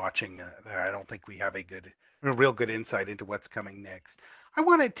things I'm watching. I don't think we have a real good insight into what's coming next. I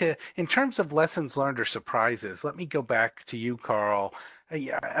wanted to, in terms of lessons learned or surprises, let me go back to you, Carl.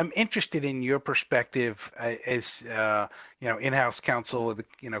 I'm interested in your perspective as in-house counsel with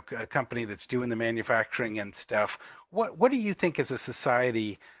a company that's doing the manufacturing and stuff. What do you think as a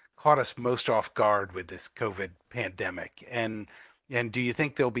society caught us most off guard with this COVID pandemic? And do you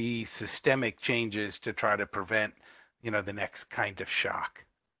think there'll be systemic changes to try to prevent the next kind of shock?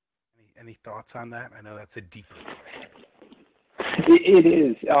 Any thoughts on that? I know that's a deeper question. It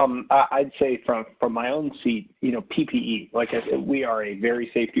is. I'd say from my own seat, PPE, like I said, we are a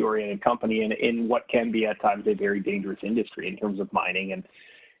very safety-oriented company in what can be at times a very dangerous industry in terms of mining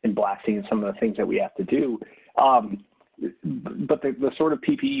and blasting and some of the things that we have to do. But the sort of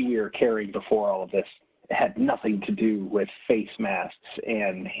PPE we were carrying before all of this had nothing to do with face masks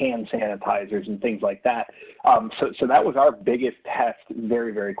and hand sanitizers and things like that. So that was our biggest test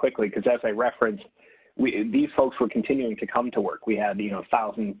very, very quickly, because as I referenced, these folks were continuing to come to work. We had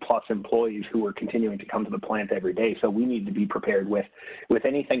 1,000+ employees who were continuing to come to the plant every day. So we need to be prepared with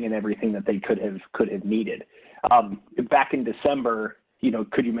anything and everything that they could have needed. Back in December,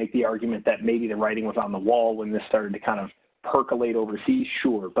 could you make the argument that maybe the writing was on the wall when this started to kind of percolate overseas?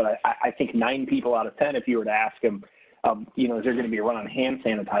 Sure, but I think 9 people out of 10, if you were to ask them, is there going to be a run on hand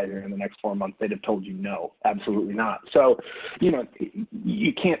sanitizer in the next 4 months? They'd have told you no, absolutely not. So,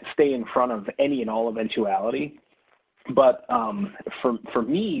 you can't stay in front of any and all eventuality. But for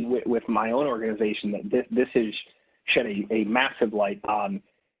me, with my own organization, that this has shed a massive light on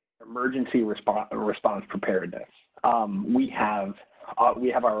emergency response preparedness. We have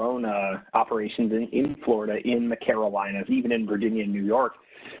our own operations in Florida, in the Carolinas, even in Virginia and New York,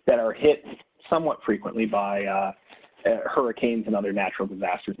 that are hit somewhat frequently by hurricanes and other natural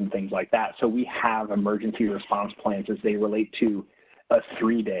disasters and things like that. So we have emergency response plans as they relate to a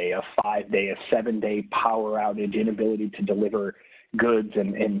 3-day, a 5-day, a 7-day power outage, inability to deliver goods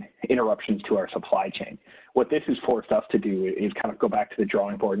and interruptions to our supply chain. What this has forced us to do is kind of go back to the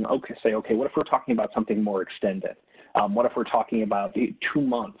drawing board and say, okay, what if we're talking about something more extended? What if we're talking about 2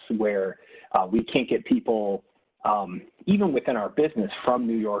 months where we can't get people, even within our business, from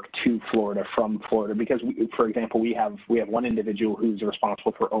New York to Florida, from Florida? Because, for example, we have one individual who's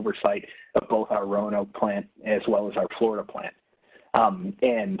responsible for oversight of both our Roanoke plant as well as our Florida plant.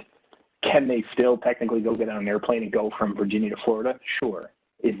 And can they still technically go get on an airplane and go from Virginia to Florida? Sure.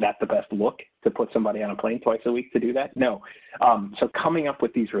 Is that the best look, to put somebody on a plane twice a week to do that? No. So coming up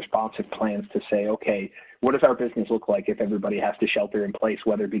with these responsive plans to say, okay, what does our business look like if everybody has to shelter in place,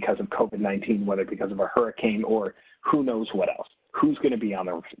 whether because of COVID-19, whether because of a hurricane, or who knows what else? Who's going to be on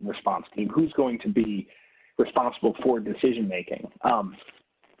the response team? Who's going to be responsible for decision making?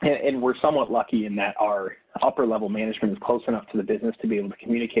 And we're somewhat lucky in that our upper level management is close enough to the business to be able to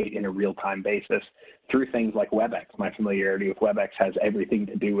communicate in a real-time basis through things like WebEx. My familiarity with WebEx has everything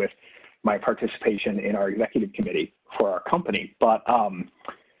to do with my participation in our executive committee for our company. But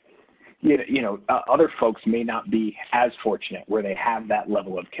other folks may not be as fortunate where they have that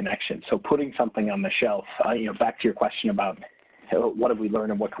level of connection. So putting something on the shelf, back to your question about what have we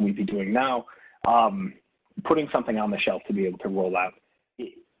learned and what can we be doing now, putting something on the shelf to be able to roll out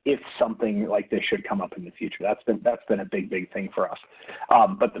if something like this should come up in the future. That's been a big thing for us.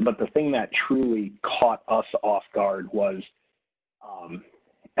 But the thing that truly caught us off guard was,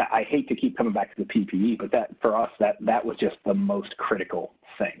 I hate to keep coming back to the PPE, but that for us, that was just the most critical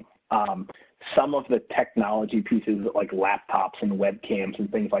thing. Some of the technology pieces like laptops and webcams and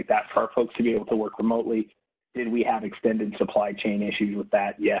things like that for our folks to be able to work remotely. Did we have extended supply chain issues with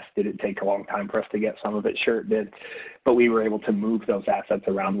that? Yes. Did it take a long time for us to get some of it? Sure, it did. But we were able to move those assets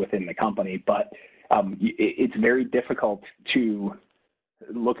around within the company. But it's very difficult to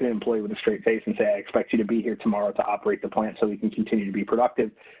look at an employee with a straight face and say, I expect you to be here tomorrow to operate the plant so we can continue to be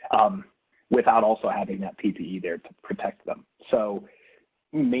productive, without also having that PPE there to protect them. So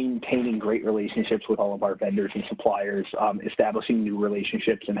maintaining great relationships with all of our vendors and suppliers, establishing new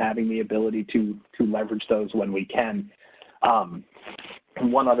relationships and having the ability to leverage those when we can.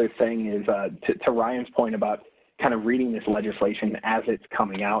 One other thing is to Ryan's point about kind of reading this legislation as it's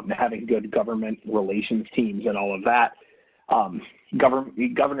coming out and having good government relations teams and all of that.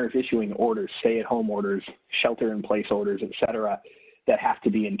 Governors issuing orders, stay-at-home orders, shelter-in-place orders, et cetera, that have to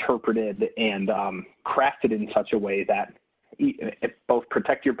be interpreted and crafted in such a way that both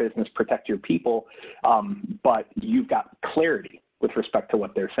protect your business, protect your people, but you've got clarity with respect to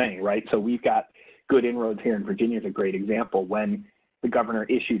what they're saying, right? So we've got good inroads here in Virginia is a great example. When the governor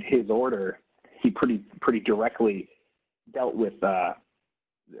issued his order, he pretty directly dealt with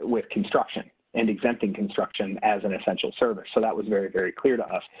construction and exempting construction as an essential service. So that was very, very clear to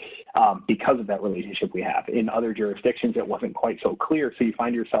us because of that relationship we have. In other jurisdictions, it wasn't quite so clear. So you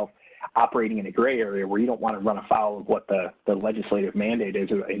find yourself operating in a gray area where you don't want to run afoul of what the legislative mandate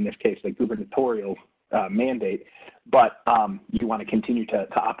is, or in this case, the gubernatorial mandate, but you want to continue to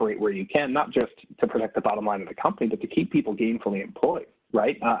operate where you can, not just to protect the bottom line of the company, but to keep people gainfully employed,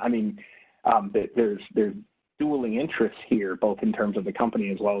 right? There's dueling interests here, both in terms of the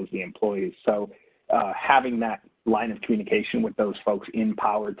company as well as the employees. So having that line of communication with those folks in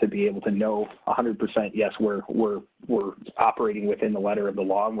power to be able to know 100%, yes, we're operating within the letter of the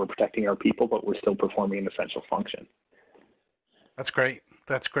law and we're protecting our people, but we're still performing an essential function. That's great.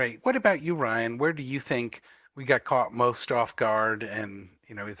 That's great. What about you, Ryan? Where do you think we got caught most off guard? And,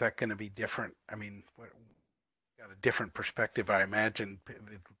 is that going to be different? I mean, got a different perspective, I imagine.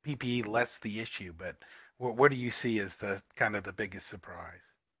 PPE less the issue, but what do you see as the kind of the biggest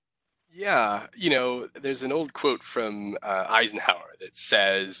surprise? Yeah, there's an old quote from Eisenhower that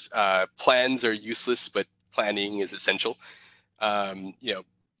says, "Plans are useless, but planning is essential." Um, you know,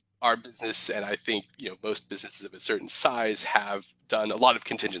 our business, and I think most businesses of a certain size have done a lot of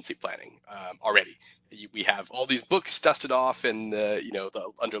contingency planning already. We have all these books dusted off and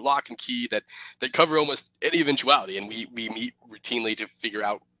the under lock and key that cover almost any eventuality, and we meet routinely to figure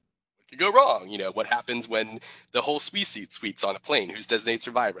out what could go wrong. What happens when the whole suite's on a plane? Who's designated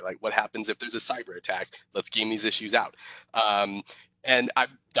survivor? Like, what happens if there's a cyber attack? Let's game these issues out. And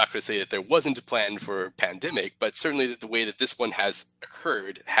I'm not going to say that there wasn't a plan for a pandemic, but certainly that the way that this one has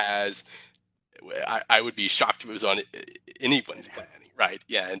occurred I would be shocked if it was on anyone's planning, right?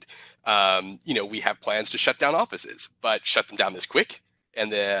 Yeah, and we have plans to shut down offices, but shut them down this quick.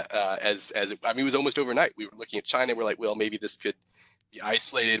 And it was almost overnight. We were looking at China. We're like, well, maybe this could be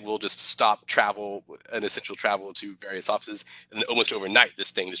isolated. We'll just stop essential travel to various offices, and then almost overnight,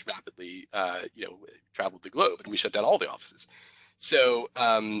 this thing just rapidly, traveled the globe, and we shut down all the offices. So,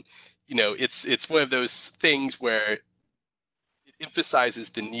 it's one of those things where it emphasizes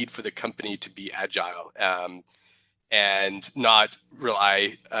the need for the company to be agile and not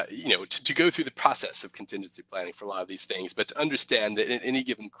rely, to go through the process of contingency planning for a lot of these things, but to understand that in any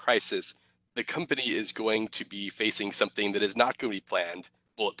given crisis, the company is going to be facing something that is not going to be planned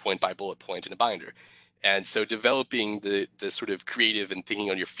bullet point by bullet point in a binder. And so developing the sort of creative and thinking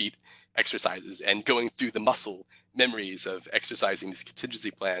on your feet exercises and going through the muscle memories of exercising these contingency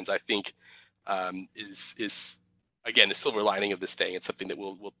plans, I think is again a silver lining of this thing. It's something that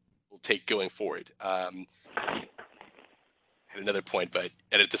we'll take going forward. I had another point, but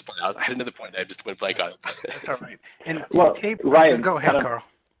at this point, I had another point. I just went blank on it. That's all right. And Ryan, go ahead, Carl.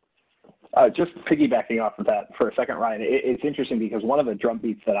 Just piggybacking off of that for a second, Ryan, it's interesting because one of the drum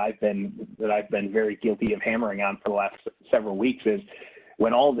beats that I've been very guilty of hammering on for the last several weeks is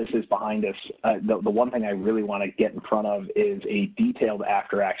when all this is behind us, the one thing I really want to get in front of is a detailed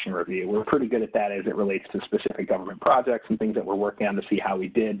after-action review. We're pretty good at that as it relates to specific government projects and things that we're working on to see how we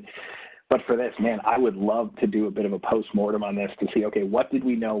did. But for this, man, I would love to do a bit of a post-mortem on this to see, okay, what did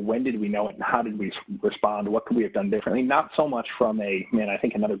we know, when did we know it, and how did we respond? What could we have done differently? Not so much from I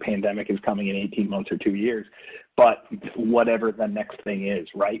think another pandemic is coming in 18 months or 2 years, but whatever the next thing is,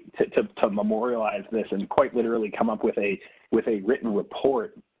 right? To memorialize this and quite literally come up with a written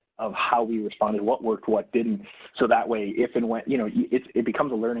report of how we responded, what worked, what didn't, so that way, if and when, it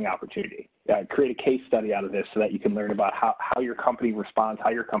becomes a learning opportunity. Create a case study out of this so that you can learn about how your company responds,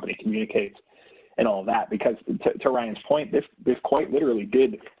 how your company communicates, and all of that. Because to Ryan's point, this quite literally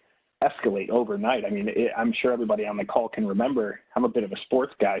did escalate overnight. I mean, I'm sure everybody on the call can remember, I'm a bit of a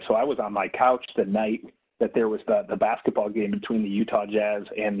sports guy, so I was on my couch the night that there was the basketball game between the Utah Jazz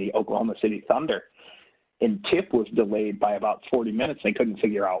and the Oklahoma City Thunder. And tip was delayed by about 40 minutes. They couldn't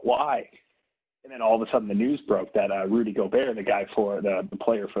figure out why. And then all of a sudden the news broke that Rudy Gobert, the guy for the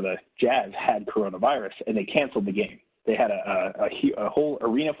player for the Jazz, had coronavirus, and they canceled the game. They had a whole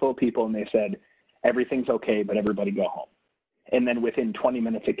arena full of people, and they said, everything's okay, but everybody go home. And then within 20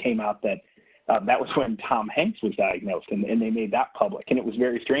 minutes, it came out that that was when Tom Hanks was diagnosed, and they made that public. And it was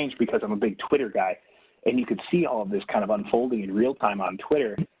very strange because I'm a big Twitter guy, and you could see all of this kind of unfolding in real time on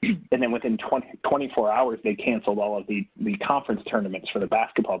Twitter. And then within 24 hours, they canceled all of the conference tournaments for the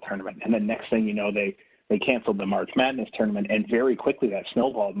basketball tournament. And then next thing you know, they canceled the March Madness tournament. And very quickly that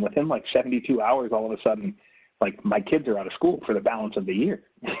snowballed. And within like 72 hours, all of a sudden, like my kids are out of school for the balance of the year.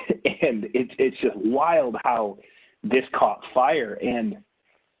 And it's just wild how this caught fire. And,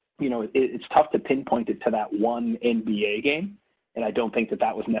 it's tough to pinpoint it to that one NBA game. And I don't think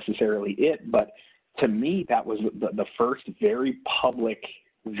that was necessarily it. But to me, that was the first very public,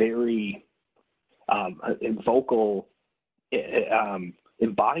 very vocal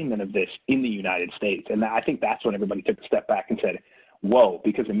embodiment of this in the United States. And I think that's when everybody took a step back and said, whoa,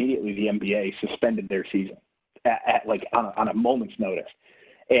 because immediately the NBA suspended their season on a moment's notice.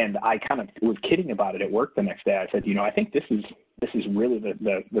 And I kind of was kidding about it at work the next day. I said, I think this is really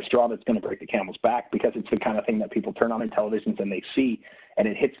the straw that's going to break the camel's back, because it's the kind of thing that people turn on their televisions and they see, and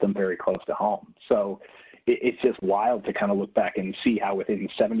it hits them very close to home. So it's just wild to kind of look back and see how within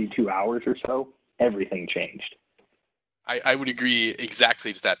 72 hours or so, everything changed. I would agree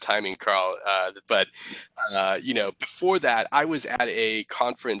exactly to that timing, Carl. But before that, I was at a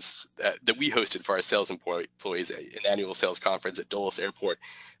conference that we hosted for our sales employees, an annual sales conference at Dulles Airport.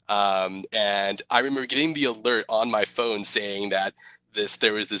 And I remember getting the alert on my phone saying that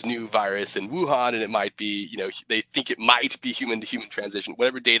there was this new virus in Wuhan, and it might be, they think it might be human to human transition.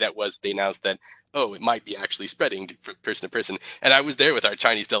 Whatever day that was, they announced that, oh, it might be actually spreading from person to person. And I was there with our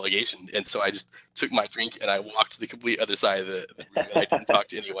Chinese delegation, and so I just took my drink and I walked to the complete other side of the room, and I didn't talk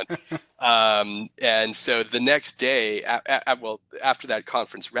to anyone. And so the next day, after that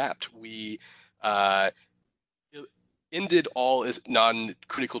conference wrapped, we ended all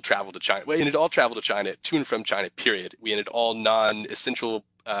non-critical travel to China. We ended all travel to China, to and from China, period. We ended all non-essential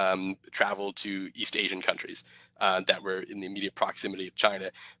travel to East Asian countries that were in the immediate proximity of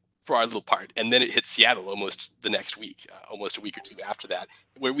China for our little part. And then it hit Seattle almost the next week, almost a week or two after that,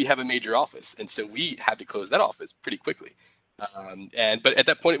 where we have a major office. And so we had to close that office pretty quickly. But at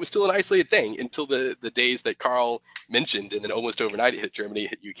that point, it was still an isolated thing until the days that Carl mentioned. And then almost overnight, it hit Germany,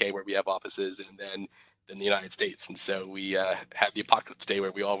 it hit UK, where we have offices, and then the United States. And so we had the apocalypse day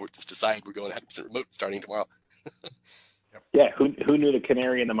where we all just decided we're going 100% remote starting tomorrow. Yeah, who knew the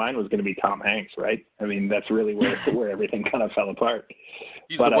canary in the mine was going to be Tom Hanks, right? I mean, that's really where everything kind of fell apart.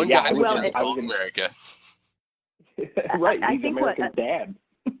 He's the one guy in America. Right, he's America's dad.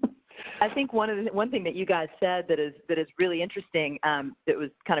 I think one thing that you guys said that is really interesting, that was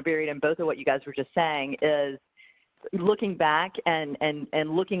kind of buried in both of what you guys were just saying, is looking back and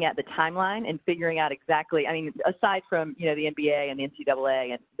looking at the timeline and figuring out exactly, I mean, aside from, the NBA and the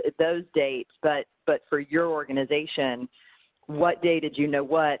NCAA and those dates, but for your organization, what day did you know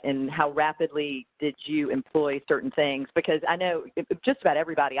what, and how rapidly did you employ certain things? Because I know just about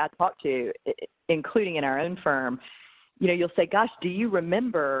everybody I talk to, including in our own firm, you'll say, gosh, do you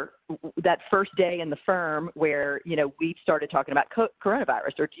remember that first day in the firm where, we started talking about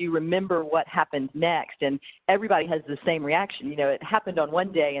coronavirus, or do you remember what happened next? And everybody has the same reaction. It happened on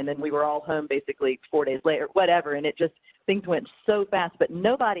one day and then we were all home basically 4 days later, whatever. And things went so fast, but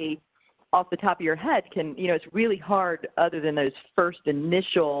nobody off the top of your head can, it's really hard, other than those first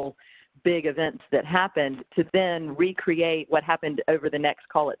initial big events that happened, to then recreate what happened over the next,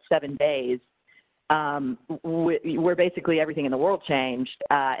 call it 7 days. Where basically everything in the world changed.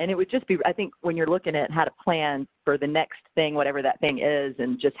 And it would just be, I think, when you're looking at how to plan for the next thing, whatever that thing is,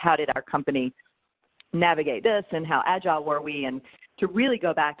 and just how did our company navigate this and how agile were we, and to really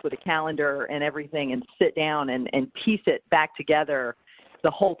go back with a calendar and everything and sit down and piece it back together,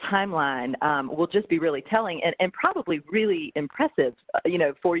 the whole timeline will just be really telling and probably really impressive,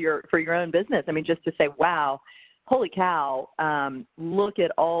 for your own business. I mean, just to say, wow, holy cow, look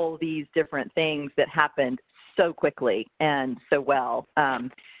at all these different things that happened so quickly and so well.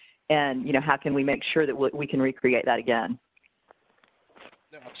 And, how can we make sure that we can recreate that again?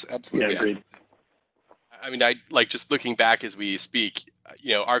 No, absolutely. Yeah, agreed. I mean, I like, just looking back as we speak,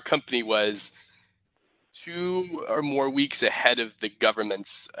 our company was 2 or more weeks ahead of the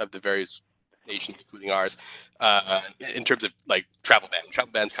governments of the various nations, including ours, in terms of like travel ban.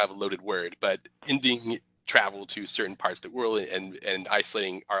 Travel ban is kind of a loaded word, but ending travel to certain parts of the world and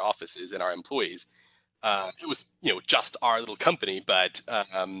isolating our offices and our employees. It was, just our little company, but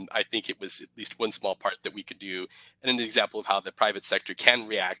I think it was at least one small part that we could do, and an example of how the private sector can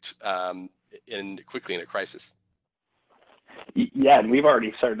react quickly in a crisis. Yeah, and we've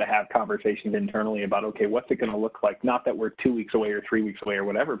already started to have conversations internally about, okay, what's it going to look like? Not that we're 2 weeks away or 3 weeks away or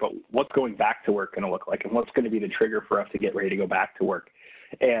whatever, but what's going back to work going to look like, and what's going to be the trigger for us to get ready to go back to work?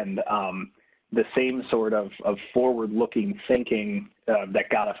 And the same sort of forward-looking thinking that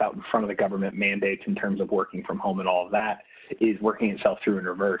got us out in front of the government mandates in terms of working from home and all of that is working itself through in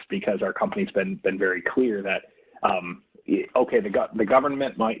reverse, because our company's been very clear that, okay, the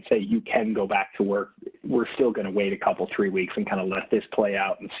government might say you can go back to work. We're still going to wait a couple, 3 weeks and kind of let this play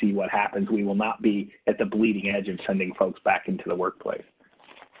out and see what happens. We will not be at the bleeding edge of sending folks back into the workplace.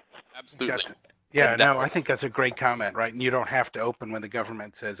 Absolutely. Yeah, no, I think that's a great comment, right? And you don't have to open when the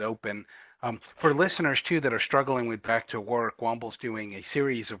government says open. For listeners, too, that are struggling with back to work, Womble's doing a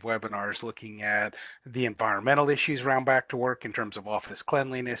series of webinars looking at the environmental issues around back to work in terms of office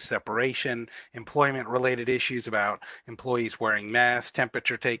cleanliness, separation, employment-related issues about employees wearing masks,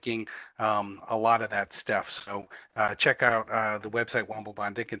 temperature taking, a lot of that stuff. So check out the website, Womble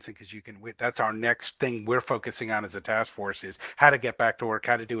Bond Dickinson, because that's our next thing we're focusing on as a task force, is how to get back to work,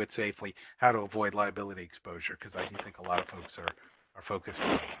 how to do it safely, how to avoid liability exposure, because I do think a lot of folks are focused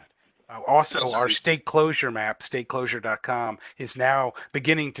on that. Also, our state closure map, stateclosure.com, is now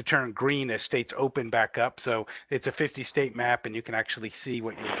beginning to turn green as states open back up. So it's a 50-state map, and you can actually see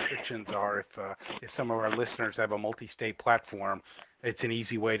what your restrictions are. If some of our listeners have a multi-state platform, it's an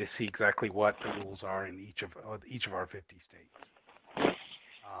easy way to see exactly what the rules are in each of our 50 states.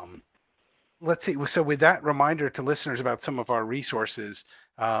 let's see. So with that reminder to listeners about some of our resources,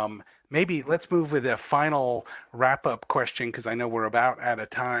 maybe let's move with a final wrap-up question because I know we're about out of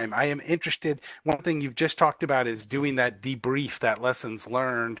time. I am interested. One thing you've just talked about is doing that debrief, that lessons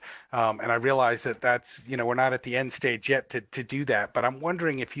learned, and I realize that that's we're not at the end stage yet to do that. But I'm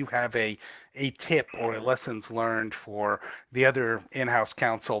wondering if you have a tip or a lessons learned for the other in-house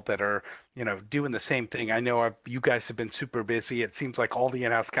counsel that are doing the same thing. I know you guys have been super busy. It seems like all the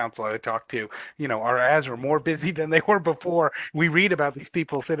in-house counsel I talk to, are as or more busy than they were before. We read about these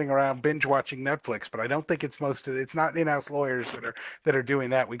people sitting around binge watching Netflix, but I don't think it's not in-house lawyers that are doing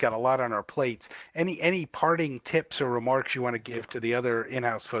that. We got a lot on our plates. Any parting tips or remarks you want to give to the other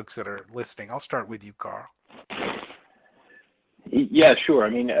in-house folks that are listening? I'll start with you, Carl. Yeah, sure. I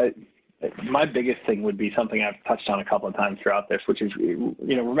mean, my biggest thing would be something I've touched on a couple of times throughout this, which is,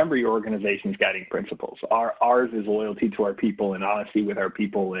 remember your organization's guiding principles. Ours is loyalty to our people and honesty with our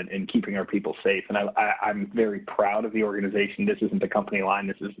people and keeping our people safe. And I'm very proud of the organization. This isn't the company line.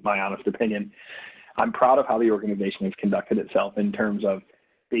 This is my honest opinion. I'm proud of how the organization has conducted itself in terms of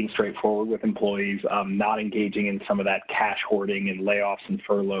being straightforward with employees, not engaging in some of that cash hoarding and layoffs and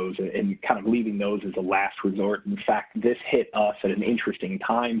furloughs and kind of leaving those as a last resort. In fact, this hit us at an interesting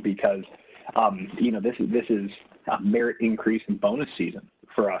time because, this is a merit increase and bonus season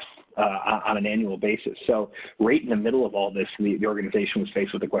for us on an annual basis. So right in the middle of all this, the organization was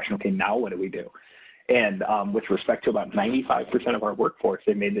faced with the question, okay, now what do we do? And with respect to about 95% of our workforce,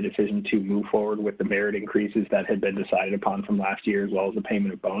 they made the decision to move forward with the merit increases that had been decided upon from last year, as well as the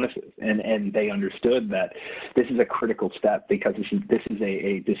payment of bonuses. And they understood that this is a critical step because this is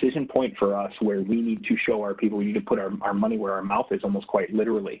a decision point for us where we need to show our people, we need to put our money where our mouth is, almost quite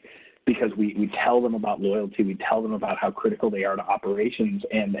literally, because we tell them about loyalty, we tell them about how critical they are to operations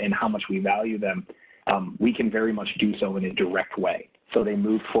and how much we value them. We can very much do so in a direct way. So they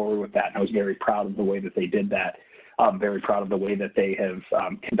moved forward with that. And I was very proud of the way that they did that. Very proud of the way that they have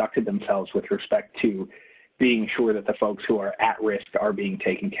conducted themselves with respect to being sure that the folks who are at risk are being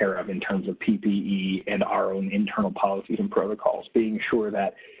taken care of in terms of PPE and our own internal policies and protocols, being sure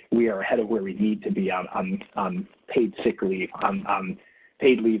that we are ahead of where we need to be on paid sick leave, on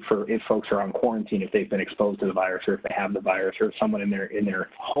paid leave for if folks are on quarantine, if they've been exposed to the virus or if they have the virus or if someone in their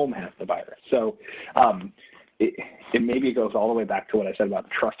home has the virus. So it goes all the way back to what I said about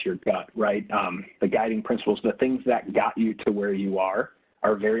trust your gut, right? The guiding principles, the things that got you to where you are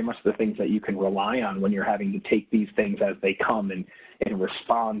very much the things that you can rely on when you're having to take these things as they come and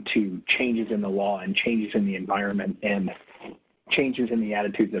respond to changes in the law and changes in the environment and changes in the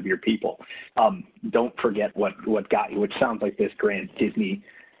attitudes of your people. Don't forget what got you, which sounds like this grand Disney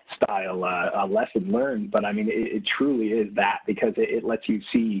style lesson learned, but I mean, it truly is that because it lets you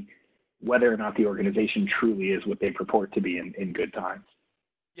see whether or not the organization truly is what they purport to be in good times.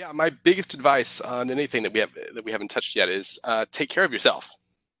 Yeah, my biggest advice on anything that we haven't touched yet is take care of yourself.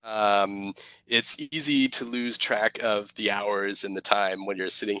 It's easy to lose track of the hours and the time when you're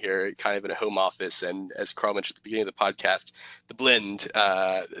sitting here kind of in a home office. And as Carl mentioned at the beginning of the podcast,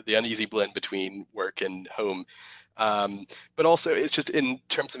 the uneasy blend between work and home. But also it's just in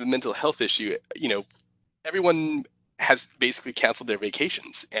terms of a mental health issue, everyone has basically canceled their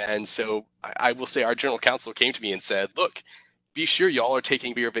vacations. And so I will say our general counsel came to me and said, look, be sure y'all are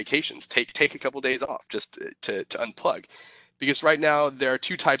taking your vacations. Take a couple of days off just to unplug. Because right now there are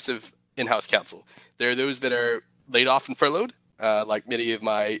two types of in-house counsel. There are those that are laid off and furloughed, like many of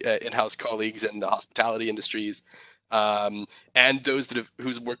my in-house colleagues in the hospitality industries, and those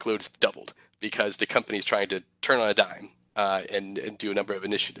whose workload's doubled because the company's trying to turn on a dime and do a number of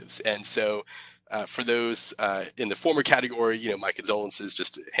initiatives. And so for those in the former category, my condolences,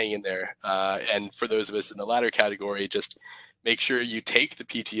 just hang in there. And for those of us in the latter category, just make sure you take the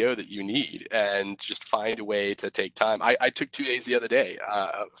PTO that you need and just find a way to take time. I took 2 days the other day,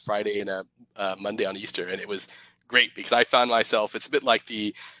 Friday and a Monday on Easter, and it was great because I found myself, it's a bit like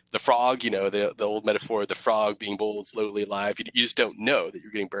the frog, the old metaphor, the frog being boiled slowly alive. You just don't know that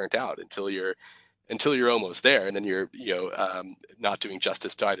you're getting burnt out until you're almost there, and then you're not doing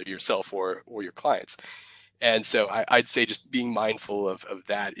justice to either yourself or your clients. And so I'd say just being mindful of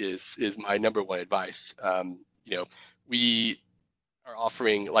that is my number one advice. We are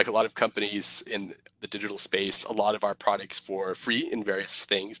offering, like a lot of companies in the digital space, a lot of our products for free in various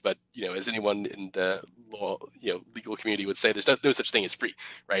things. But as anyone in the law, legal community would say, there's no such thing as free,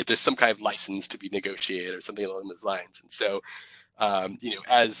 right? There's some kind of license to be negotiated or something along those lines. And so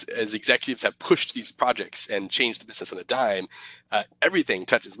as executives have pushed these projects and changed the business on a dime, everything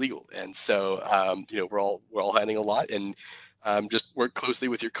touches legal. And so, we're all handling a lot, and just work closely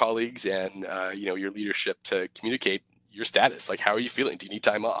with your colleagues and, your leadership to communicate, your status. Like, how are you feeling? Do you need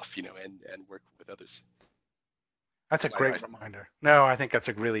time off? You know, and work with others. That's a great reminder. No, I think that's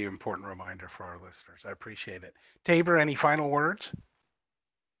a really important reminder for our listeners. I appreciate it. Tabor, any final words?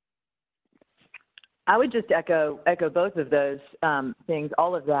 I would just echo both of those things,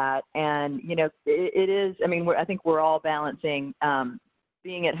 all of that. And, you know, it is, I mean, I think we're all balancing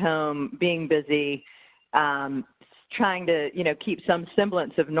being at home, being busy, trying to, you know, keep some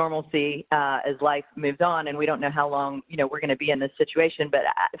semblance of normalcy as life moves on. And we don't know how long, you know, we're going to be in this situation. But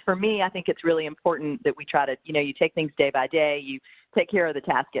for me, I think it's really important that we try to, you know, you take things day by day, you take care of the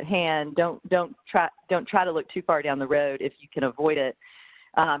task at hand. Don't try to look too far down the road if you can avoid it.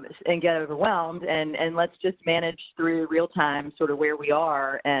 And get overwhelmed, and let's just manage through real time sort of where we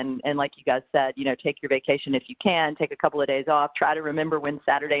are. And like you guys said, you know, take your vacation if you can, take a couple of days off, try to remember when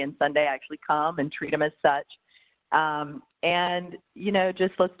Saturday and Sunday actually come and treat them as such. And, you know,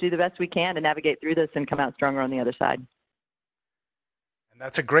 just let's do the best we can to navigate through this and come out stronger on the other side. And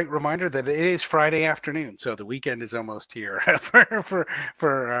that's a great reminder that it is Friday afternoon, so the weekend is almost here for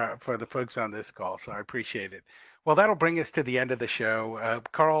the folks on this call. So I appreciate it. Well, that'll bring us to the end of the show.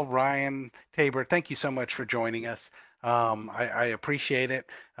 Carl, Ryan, Tabor, thank you so much for joining us. I appreciate it.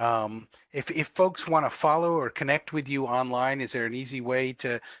 If folks want to follow or connect with you online, is there an easy way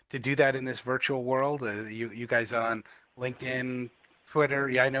to do that in this virtual world? You guys on LinkedIn, Twitter?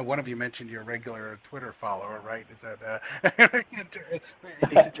 Yeah, I know one of you mentioned you're a regular Twitter follower, right? Is that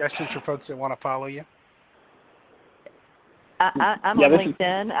any suggestions for folks that want to follow you? I'm on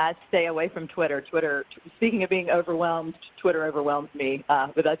LinkedIn. I stay away from Twitter. Speaking of being overwhelmed, Twitter overwhelms me,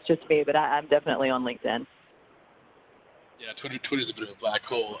 but that's just me. But I'm definitely on LinkedIn. Yeah, Twitter's a bit of a black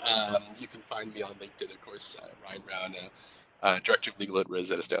hole. You can find me on LinkedIn, of course. Ryan Brown, Director of Legal at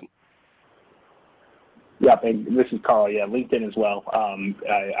Rosetta Stone. Yeah, this is Carl. Yeah, LinkedIn as well.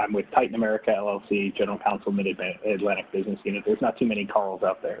 I'm with Titan America LLC, General Counsel, Mid-Atlantic Business Unit. There's not too many Carls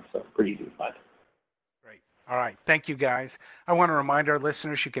out there, so pretty easy to find. All right. Thank you, guys. I want to remind our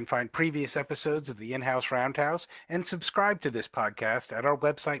listeners you can find previous episodes of the In-House Roundhouse and subscribe to this podcast at our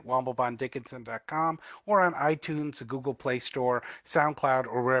website, womblebondickinson.com, or on iTunes, the Google Play Store, SoundCloud,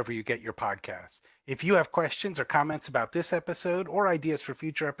 or wherever you get your podcasts. If you have questions or comments about this episode or ideas for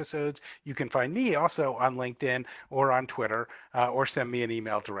future episodes, you can find me also on LinkedIn or on Twitter, or send me an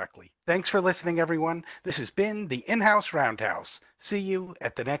email directly. Thanks for listening, everyone. This has been the In-House Roundhouse. See you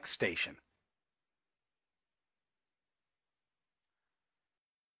at the next station.